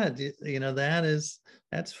he said,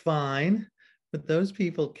 that's fine, but those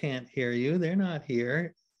people can't hear you. They're not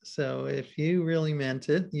here. So if you really meant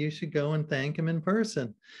it, you should go and thank him in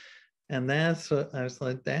person. And that's what I was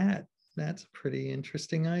like, that's a pretty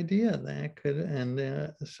interesting idea. That could,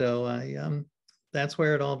 and so that's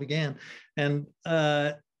where it all began. And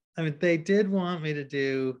they did want me to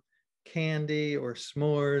do candy or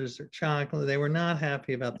s'mores or chocolate. They were not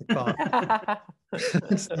happy about the coffee.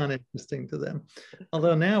 It's not interesting to them.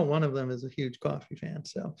 Although now one of them is a huge coffee fan.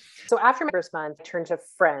 So after my first month, I turned to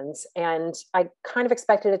friends, and I kind of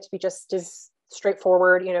expected it to be just as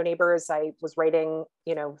straightforward, neighbors. I was writing,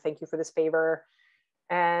 thank you for this favor.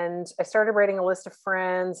 And I started writing a list of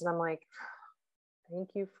friends, and I'm like, thank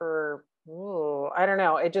you for, I don't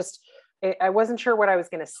know. I wasn't sure what I was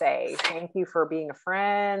going to say. Thank you for being a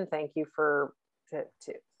friend. Thank you for,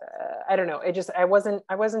 I don't know. I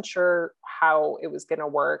wasn't sure how it was going to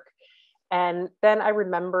work. And then I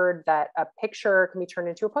remembered that a picture can be turned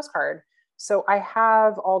into a postcard. So I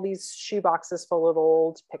have all these shoe boxes full of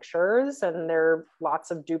old pictures, and there are lots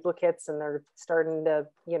of duplicates, and they're starting to,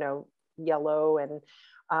 yellow. And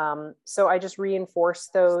so I just reinforce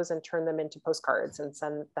those and turn them into postcards and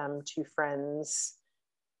send them to friends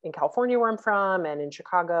in California, where I'm from, and in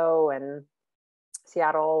Chicago and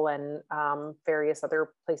Seattle, and various other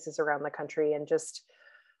places around the country. And just,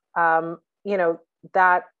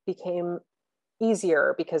 that became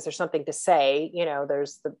easier because there's something to say.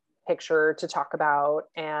 There's the picture to talk about,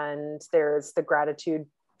 and there's the gratitude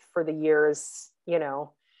for the years.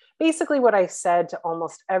 Basically what I said to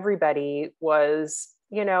almost everybody was,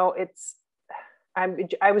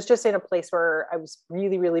 I was just in a place where I was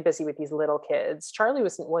really, really busy with these little kids. Charlie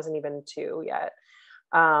wasn't even 2 yet.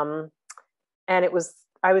 And I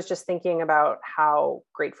was just thinking about how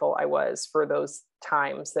grateful I was for those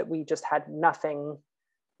times that we just had nothing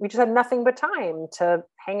but time to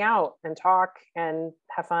hang out and talk and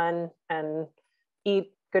have fun and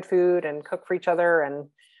eat good food and cook for each other. And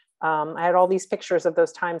I had all these pictures of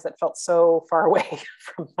those times that felt so far away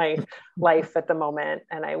from my life at the moment.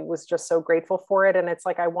 And I was just so grateful for it. And it's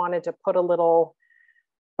like, I wanted to put a little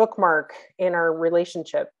bookmark in our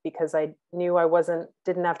relationship, because I knew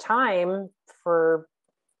didn't have time for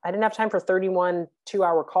 31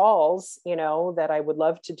 2-hour calls, that I would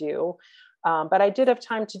love to do. But I did have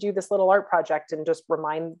time to do this little art project and just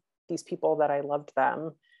remind these people that I loved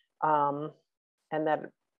them. And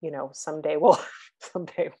that, someday we'll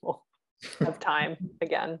have time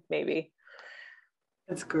again, maybe.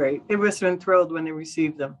 That's great. They must have been thrilled when they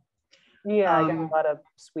received them. Yeah, I got a lot of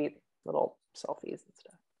sweet little selfies and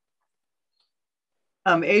stuff.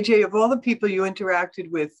 AJ, of all the people you interacted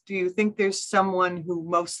with, do you think there's someone who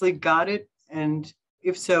mostly got it? And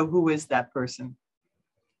if so, who is that person?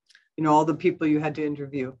 All the people you had to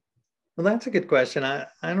interview. Well, that's a good question. I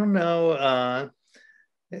don't know.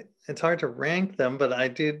 It's hard to rank them, but I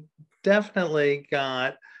did definitely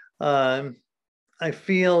got, I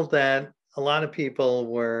feel that a lot of people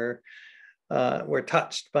were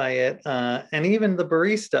touched by it. And even the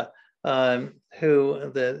barista I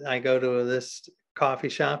go to this coffee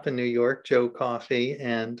shop in New York, Joe Coffee.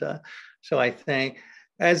 And so I thank,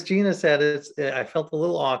 as Gina said, I felt a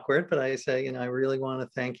little awkward, but I say, I really want to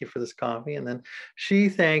thank you for this coffee. And then she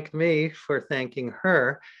thanked me for thanking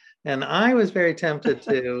her. And I was very tempted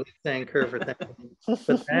to thank her for thanking me.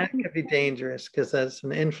 But that could be dangerous, because that's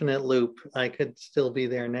an infinite loop. I could still be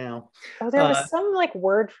there now. Oh, there was some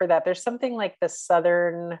word for that. There's something like the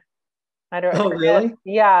Southern, I don't know. Oh, really?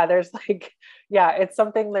 Yeah, it's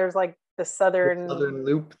something, there's like the Southern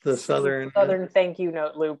loop, the Southern thank you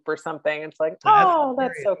note loop or something. It's like,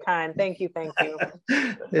 that's so kind. Thank you.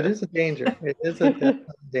 It is a danger. It is a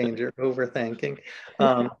danger, overthinking.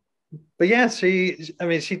 But yeah, she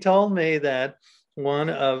told me that one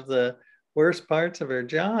of the worst parts of her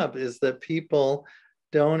job is that people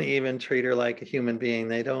don't even treat her like a human being.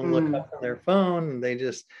 They don't look up on their phone, and they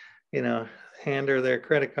just, hand her their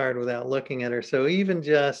credit card without looking at her. So even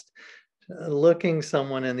just looking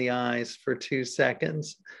someone in the eyes for 2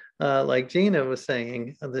 seconds, like Gina was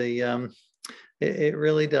saying, it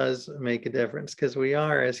really does make a difference, because we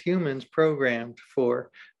are, as humans, programmed for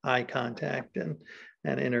eye contact and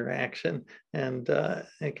interaction, and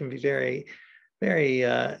it can be very, very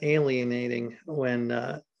alienating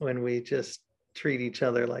when we just treat each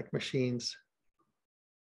other like machines.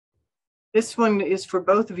 This one is for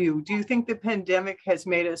both of you. Do you think the pandemic has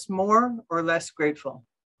made us more or less grateful?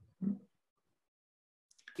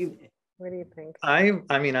 What do you think? I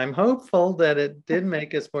mean, I'm hopeful that it did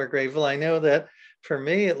make us more grateful. I know that for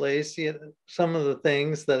me, at least, some of the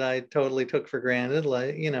things that I totally took for granted,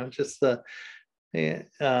 like, just the,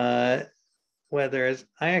 whether it's,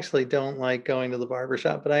 I actually don't like going to the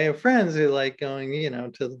barbershop, but I have friends who like going,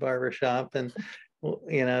 to the barbershop, and,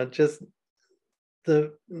 just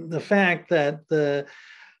the fact that the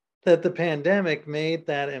pandemic made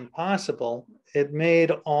that impossible. It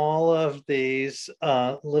made all of these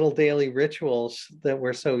little daily rituals that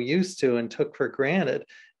we're so used to and took for granted.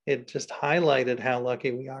 It just highlighted how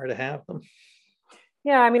lucky we are to have them.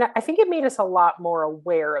 Yeah, I mean, I think it made us a lot more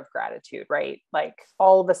aware of gratitude, right? Like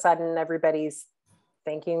all of a sudden, everybody's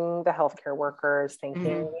thanking the healthcare workers,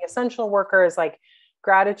 thanking the essential workers. Like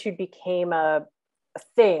gratitude became a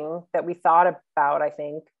thing that we thought about, I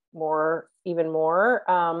think, even more.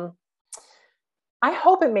 I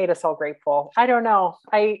hope it made us all grateful. I don't know.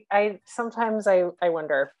 I sometimes I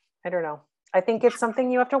wonder. I don't know. I think it's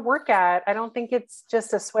something you have to work at. I don't think it's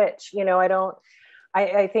just a switch.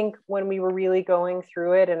 I think when we were really going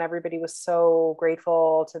through it and everybody was so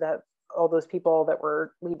grateful to that, all those people that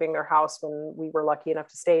were leaving their house when we were lucky enough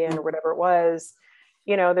to stay in or whatever it was,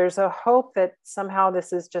 there's a hope that somehow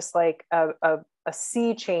this is just like a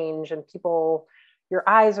sea change and people, your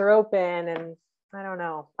eyes are open, and I don't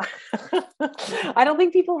know. I don't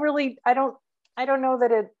think people really, I don't know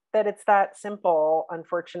that it's that simple.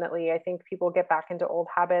 Unfortunately, I think people get back into old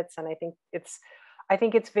habits. And I think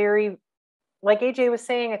it's very, like AJ was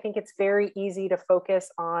saying, I think it's very easy to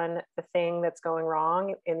focus on the thing that's going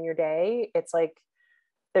wrong in your day. It's like,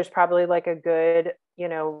 there's probably like a good,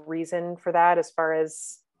 reason for that as far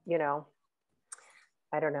as,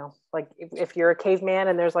 I don't know, like if you're a caveman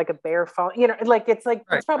and there's like a bear fall, it's like,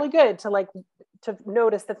 Right. It's probably good to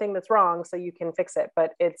notice the thing that's wrong so you can fix it.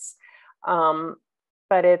 But it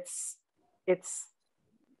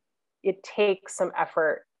takes some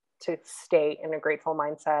effort to stay in a grateful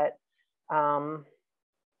mindset.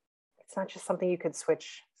 It's not just something you could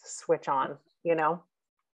switch on,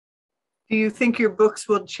 Do you think your books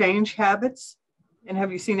will change habits? And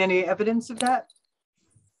have you seen any evidence of that?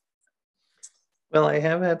 Well, I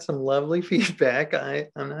have had some lovely feedback.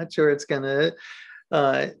 I'm not sure it's going to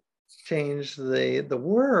change the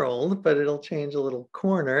world, but it'll change a little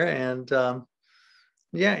corner. And I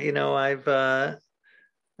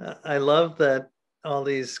love that all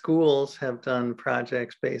these schools have done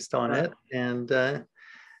projects based on it, and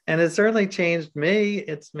it certainly changed me.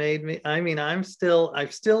 It's made me. I mean, I've still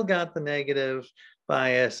got the negative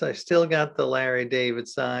bias. I still got the Larry David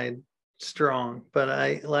side strong, but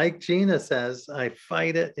I, like Gina says, I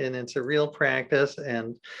fight it, and it's a real practice.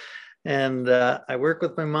 And I work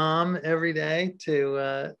with my mom every day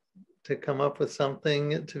to come up with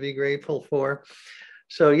something to be grateful for.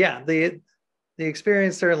 So yeah, the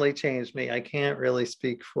experience certainly changed me. I can't really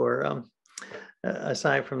speak for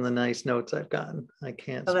aside from the nice notes I've gotten. I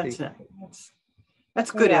can't speak.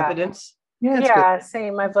 That's good evidence. Yeah, good.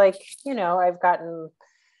 Same. I've I've gotten,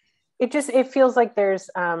 it feels like there's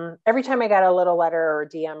every time I got a little letter or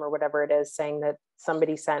DM or whatever it is saying that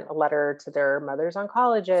somebody sent a letter to their mother's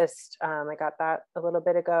oncologist. I got that a little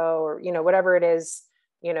bit ago, or whatever it is,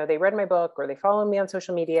 they read my book or they followed me on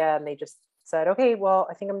social media and they just said, okay, well,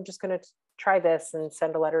 I think I'm just going to try this and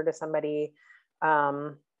send a letter to somebody,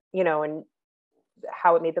 and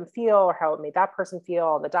how it made them feel or how it made that person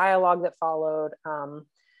feel, the dialogue that followed.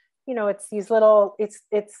 It's these little, it's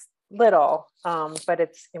little, but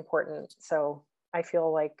it's important. So I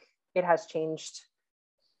feel like it has changed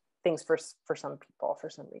things for some people, for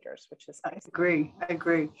some readers, which is nice. I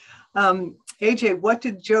agree. AJ, what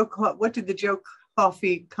did the Joe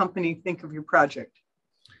Coffee Company think of your project?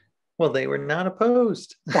 Well, they were not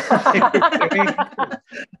opposed. At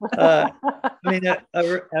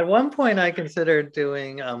one point I considered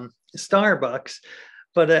doing Starbucks,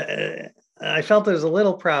 but I felt it was a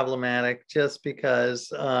little problematic just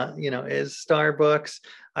because, is Starbucks,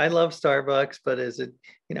 I love Starbucks, but is it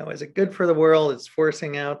good for the world? It's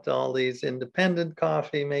forcing out all these independent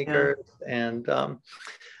coffee makers, and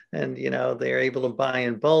they're able to buy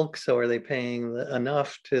in bulk. So are they paying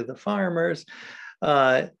enough to the farmers?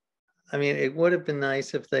 It would have been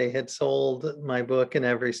nice if they had sold my book in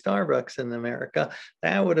every Starbucks in America.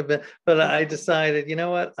 That would have been, but I decided, you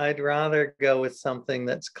know what? I'd rather go with something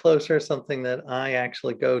that's closer, something that I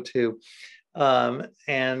actually go to. Joe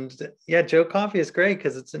Coffee is great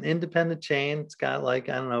because it's an independent chain. It's got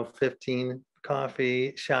 15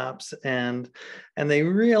 coffee shops, and they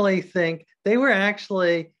really think they were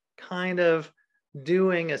actually kind of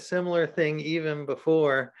doing a similar thing even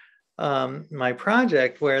before my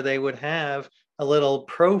project, where they would have a little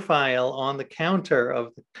profile on the counter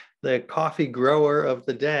of the coffee grower of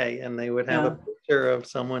the day, and they would have a picture of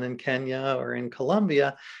someone in Kenya or in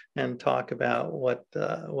Colombia and talk about what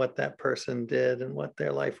that person did and what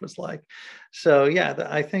their life was like. So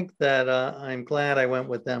I think that I'm glad I went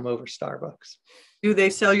with them over Starbucks. Do they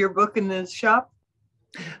sell your book in the shop?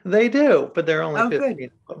 They do, but they're only 15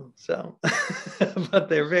 good. of them. So, but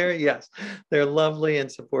they're lovely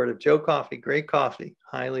and supportive. Joe Coffee, great coffee,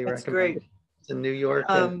 highly recommend. Great. It's in New York.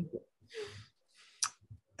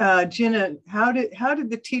 Gina, how did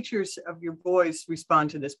the teachers of your boys respond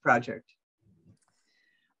to this project?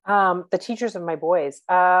 The teachers of my boys,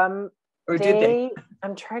 or did they?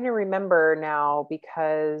 I'm trying to remember now,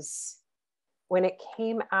 because when it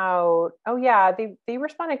came out, they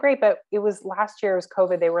responded great, but it was last year, it was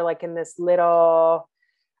COVID. They were in this little,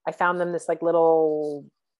 I found them this little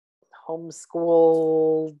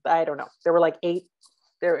homeschool, I don't know. There were 8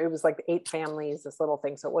 families, this little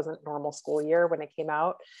thing. So it wasn't normal school year when it came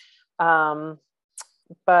out.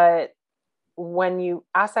 But when you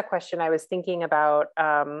asked that question, I was thinking about,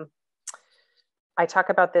 I talk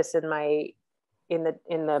about this in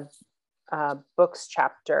the books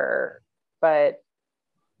chapter, but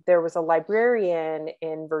there was a librarian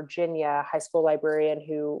in Virginia, high school librarian,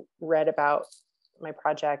 who read about my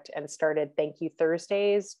project and started Thank You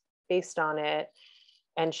Thursdays based on it.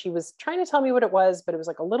 And she was trying to tell me what it was, but it was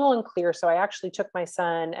like a little unclear. So I actually took my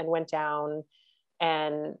son and went down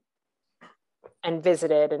and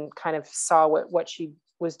visited and kind of saw what she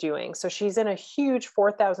was doing. So she's in a huge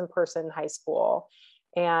 4,000 person high school.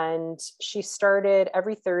 And she started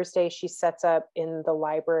every Thursday, she sets up in the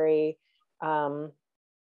library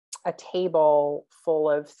a table full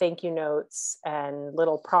of thank you notes and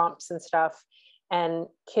little prompts and stuff. And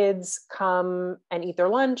kids come and eat their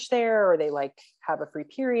lunch there, or they like have a free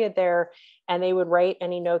period there, and they would write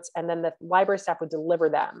any notes. And then the library staff would deliver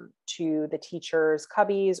them to the teachers'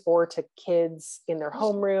 cubbies or to kids in their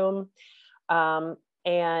homeroom.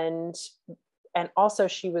 And also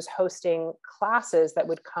she was hosting classes that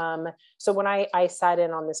would come. So when I sat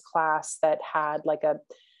in on this class that had like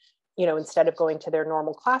instead of going to their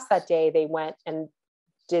normal class that day, they went and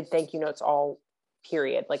did thank you notes all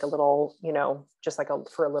period, like a little, just like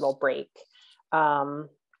for a little break. And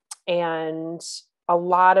a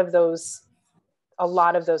lot of those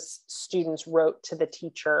students wrote to the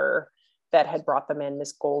teacher that had brought them in,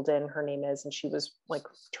 Miss Golden, her name is, and she was like,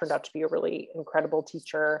 turned out to be a really incredible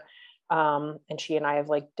teacher. And she and I have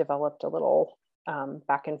like developed a little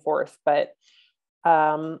back and forth, but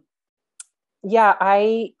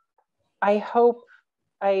I hope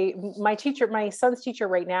my son's teacher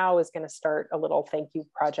right now is going to start a little thank you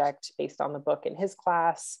project based on the book in his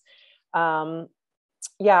class. It's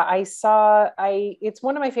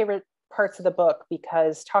one of my favorite parts of the book,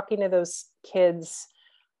 because talking to those kids,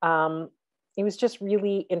 it was just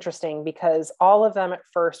really interesting, because all of them at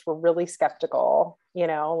first were really skeptical,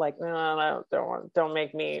 like, no, don't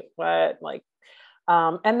make me what, like,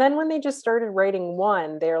 and then when they just started writing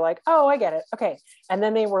one, they're like, oh, I get it. Okay. And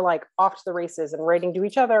then they were like off to the races and writing to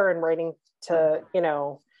each other and writing to,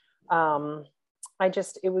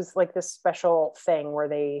 it was like this special thing where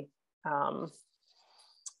they kind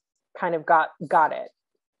of got it.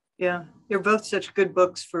 Yeah. They're both such good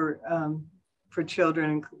books for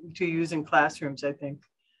children to use in classrooms. I think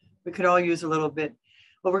we could all use a little bit.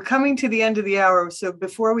 Well, we're coming to the end of the hour. So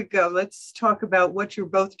before we go, let's talk about what you're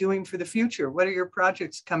both doing for the future. What are your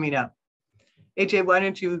projects coming up? AJ, why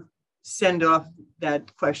don't you send off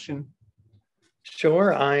that question?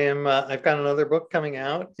 Sure. I've got another book coming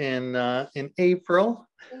out in April.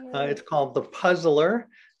 It's called The Puzzler,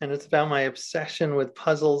 and it's about my obsession with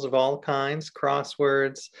puzzles of all kinds,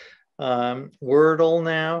 crosswords, Wordle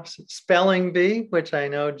now, Spelling Bee, which I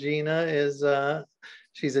know Gina is...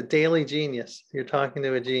 she's a daily genius. You're talking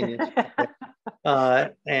to a genius.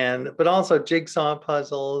 But also jigsaw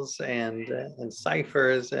puzzles and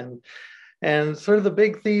ciphers and sort of the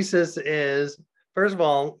big thesis is, first of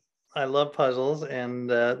all, I love puzzles and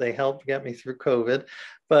they helped get me through COVID,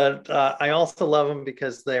 but I also love them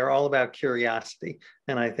because they're all about curiosity.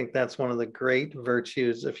 And I think that's one of the great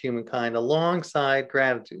virtues of humankind, alongside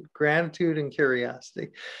gratitude and curiosity.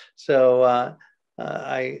 So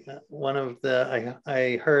I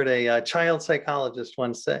heard a child psychologist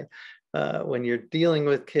once say, when you're dealing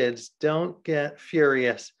with kids, don't get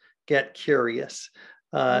furious, get curious.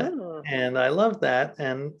 And I love that.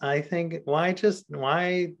 And I think, why just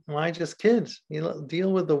kids?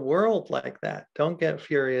 Deal with the world like that. Don't get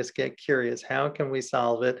furious, get curious. How can we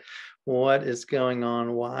solve it? What is going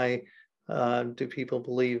on? Why do people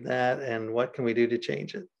believe that? And what can we do to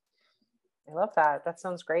change it? I love that. That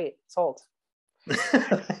sounds great. Sold.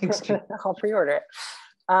 Thanks. I'll pre-order it.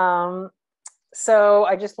 So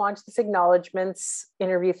I just launched this acknowledgements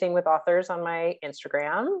interview thing with authors on my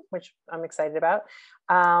Instagram, which I'm excited about.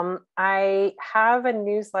 I have a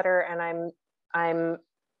newsletter, and I'm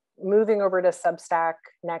moving over to Substack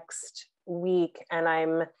next week, and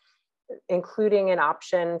I'm including an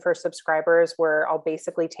option for subscribers where I'll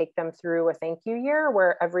basically take them through a thank you year,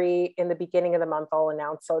 where in the beginning of the month, I'll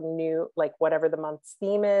announce a new, like whatever the month's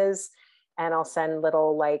theme is. And I'll send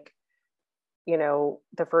little, like, the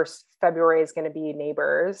first February is going to be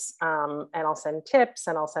neighbors. And I'll send tips,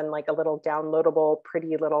 and I'll send like a little downloadable,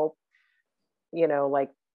 pretty little,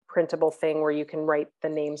 like printable thing where you can write the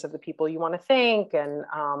names of the people you want to thank, and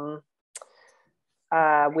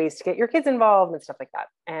ways to get your kids involved and stuff like that.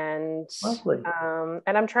 And,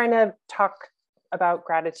 and I'm trying to talk about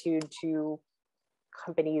gratitude to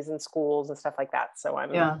companies and schools and stuff like that. So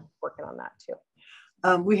I'm working on that too.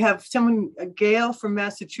 We have someone, Gail from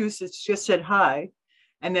Massachusetts, just said hi.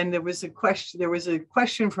 And then there was a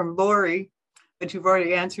question from Lori, but you've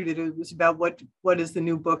already answered it. It was about what is the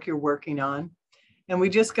new book you're working on. And we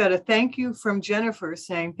just got a thank you from Jennifer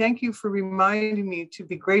saying, thank you for reminding me to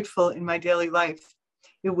be grateful in my daily life.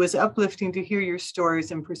 It was uplifting to hear your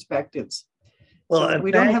stories and perspectives. Well, So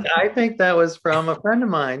we don't have. I think that was from a friend of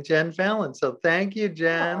mine, Jen Fallon. So thank you,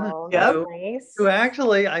 Jen. Oh, that's nice. Who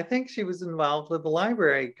actually, I think she was involved with the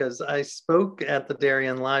library because I spoke at the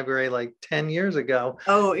Darien Library like 10 years ago.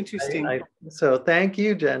 Oh, interesting. So thank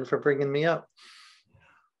you, Jen, for bringing me up.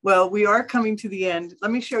 Well, we are coming to the end.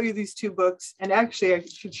 Let me show you these two books. And actually, I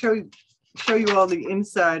should show you all the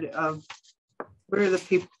inside of, where are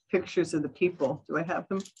the pictures of the people? Do I have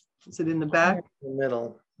them? Is it in the back? In the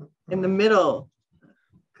middle. In the middle.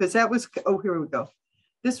 Because that was, oh, here we go.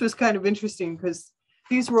 This was kind of interesting because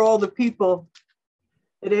these were all the people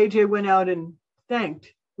that AJ went out and thanked,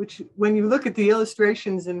 which when you look at the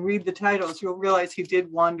illustrations and read the titles, you'll realize he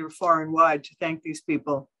did wander far and wide to thank these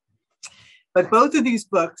people. But both of these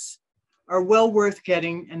books are well worth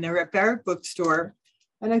getting, and they're at Barrett Bookstore.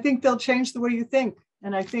 And I think they'll change the way you think.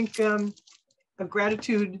 And I think a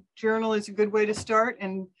gratitude journal is a good way to start,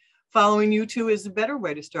 and following you two is a better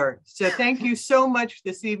way to start. So thank you so much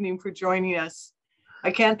this evening for joining us.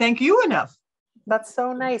 I can't thank you enough. That's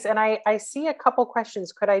so nice. And I see a couple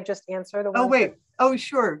questions. Could I just answer the ones? Oh, wait. Oh,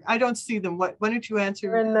 sure. I don't see them. Why don't you answer?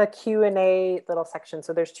 They're in the Q&A little section.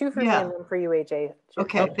 So there's two for me and one for you, AJ.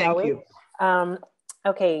 Okay, thank you.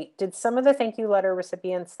 Okay, did some of the thank you letter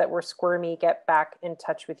recipients that were squirmy get back in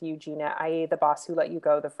touch with you, Gina, i.e. the boss who let you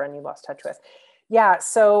go, the friend you lost touch with? Yeah,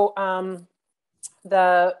 so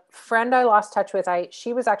the friend I lost touch with,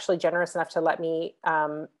 she was actually generous enough to let me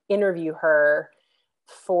interview her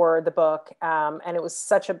for the book. And it was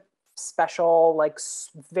such a special, like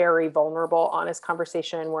very vulnerable, honest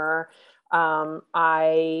conversation where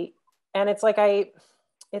I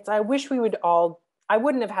wish we would all, I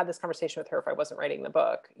wouldn't have had this conversation with her if I wasn't writing the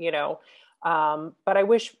book, you know, but I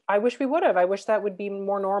wish we would have. I wish that would be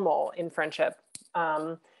more normal in friendship,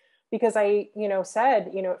 because I,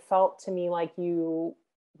 said, it felt to me like you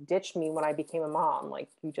ditched me when I became a mom, like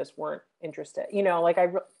you just weren't interested, like I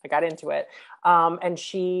got into it, and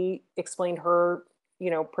she explained her,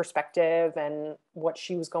 perspective and what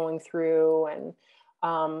she was going through,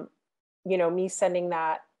 and me sending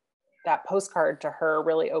that postcard to her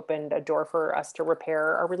really opened a door for us to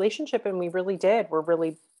repair our relationship. And we really did. We're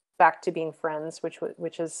really back to being friends, which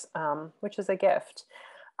is a gift.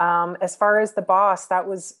 As far as the boss, that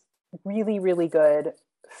was really, really good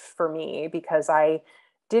for me because I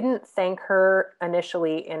didn't thank her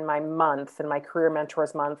initially in my career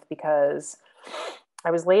mentors month, because I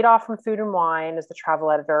was laid off from Food and Wine as the travel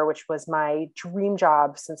editor, which was my dream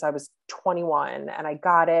job since I was 21. And I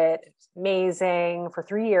got it. It was amazing for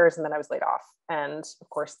 3 years. And then I was laid off. And of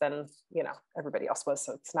course, then, everybody else was.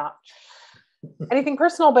 So it's not anything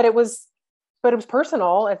personal, but it was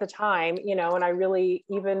personal at the time, and I really,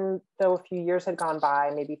 even though a few years had gone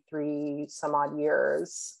by, maybe 3 some odd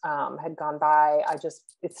years had gone by,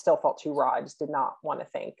 it still felt too raw. I just did not want to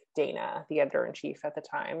thank Dana, the editor-in-chief at the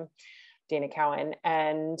time, Dana Cowan.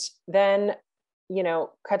 And then,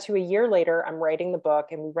 cut to a year later, I'm writing the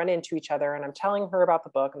book and we run into each other and I'm telling her about the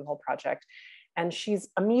book and the whole project. And she's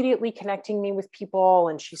immediately connecting me with people.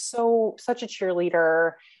 And she's such a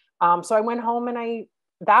cheerleader. So I went home and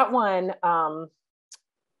that one,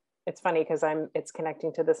 it's funny because it's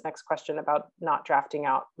connecting to this next question about not drafting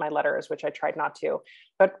out my letters, which I tried not to,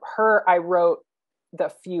 but I wrote the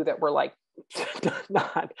few that were like,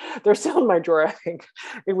 they're still in my drawer. I think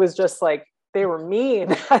it was just like, they were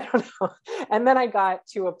mean. I don't know. And then I got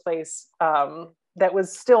to a place that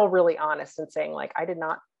was still really honest and saying like,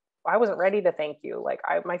 I wasn't ready to thank you. Like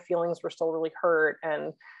my feelings were still really hurt.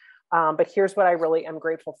 And, but here's what I really am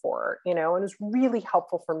grateful for, and it was really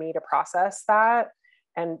helpful for me to process that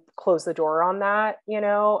and close the door on that,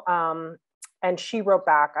 and she wrote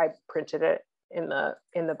back, I printed it in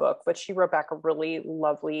the book, but she wrote back a really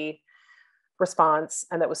lovely response,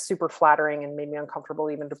 and that was super flattering and made me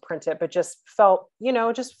uncomfortable even to print it, but just felt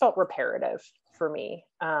reparative for me.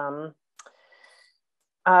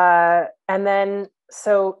 And then,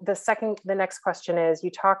 so the next question is,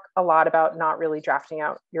 you talk a lot about not really drafting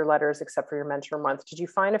out your letters except for your mentor month. Did you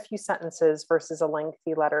find a few sentences versus a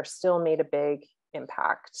lengthy letter still made a big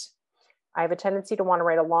impact? I have a tendency to want to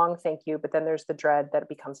write a long thank you, but then there's the dread that it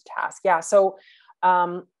becomes a task. Yeah. So,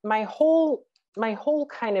 my whole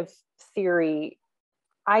kind of theory,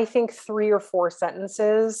 I think 3 or 4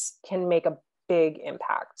 sentences can make a big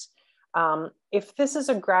impact. If this is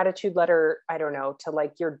a gratitude letter, I don't know, to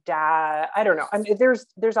like your dad, I don't know. I mean,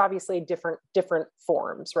 there's obviously different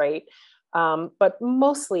forms, right? But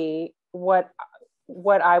mostly what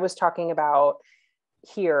I was talking about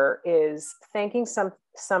here is thanking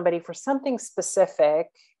somebody for something specific,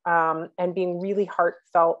 and being really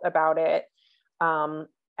heartfelt about it. And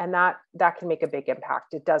that can make a big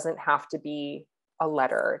impact. It doesn't have to be a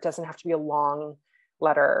letter. It doesn't have to be a long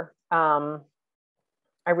letter.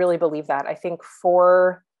 I really believe that. I think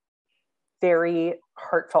 4 very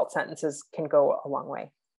heartfelt sentences can go a long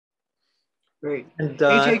way. Great. And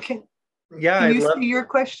AJ, can you see your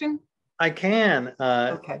question? I can.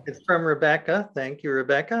 Okay. It's from Rebecca. Thank you,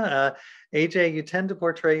 Rebecca. AJ, you tend to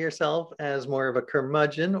portray yourself as more of a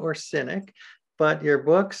curmudgeon or cynic, but your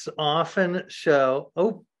books often show.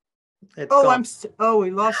 We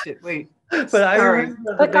lost it. Wait. But sorry. I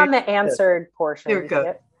remember click on the answered portion. There we go.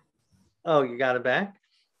 Yep. Oh, you got it back?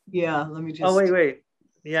 Yeah. Let me just. Oh, wait.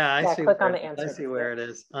 Yeah, I see. Click on the answered. I see where it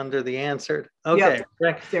is, under the answered. Okay.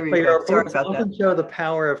 Yep. There we but go. Your Sorry books about often that. show the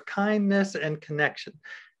power of kindness and connection.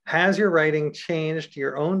 Has your writing changed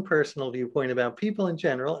your own personal viewpoint about people in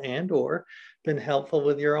general, and or been helpful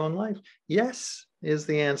with your own life? Yes, is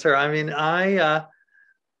the answer. I mean, I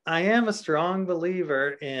am a strong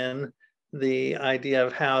believer in the idea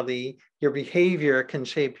of how your behavior can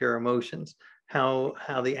shape your emotions, how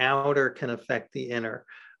the outer can affect the inner.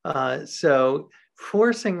 So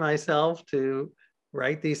forcing myself to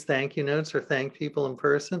write these thank you notes or thank people in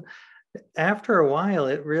person, after a while,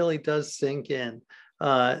 it really does sink in.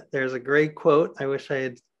 There's a great quote. I wish I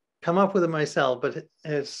had come up with it myself, but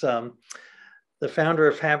it's the founder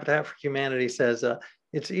of Habitat for Humanity says,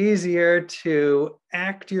 it's easier to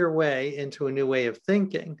act your way into a new way of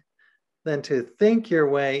thinking than to think your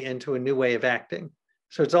way into a new way of acting.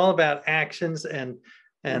 So it's all about actions and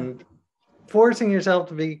forcing yourself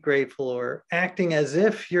to be grateful or acting as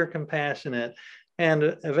if you're compassionate,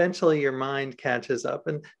 and eventually your mind catches up.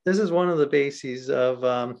 And this is one of the bases of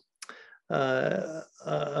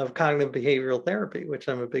cognitive behavioral therapy, which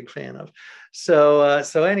I'm a big fan of. So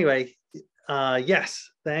anyway,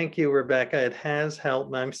 yes, thank you, Rebecca. It has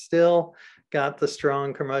helped. I'm still got the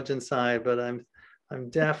strong curmudgeon side, but I'm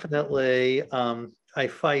definitely I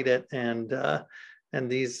fight it, and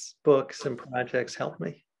these books and projects help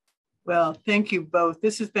me. Well, thank you both.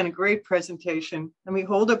 This has been a great presentation. Let me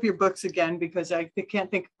hold up your books again, because I can't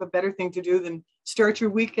think of a better thing to do than start your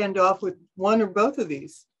weekend off with one or both of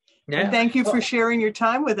these. Yeah. And thank you for sharing your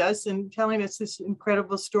time with us and telling us this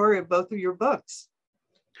incredible story of both of your books.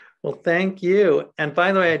 Well, thank you. And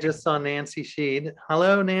by the way, I just saw Nancy Sheed.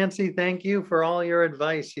 Hello, Nancy. Thank you for all your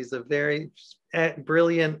advice. She's a very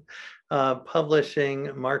brilliant publishing,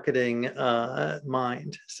 marketing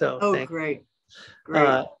mind. So great.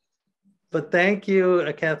 But thank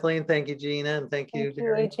you, Kathleen. Thank you, Gina. And thank you,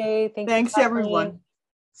 AJ. Thanks, everyone.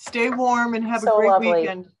 Stay warm and have a great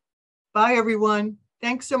weekend. Bye, everyone.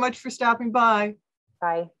 Thanks so much for stopping by.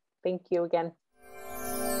 Bye. Thank you again.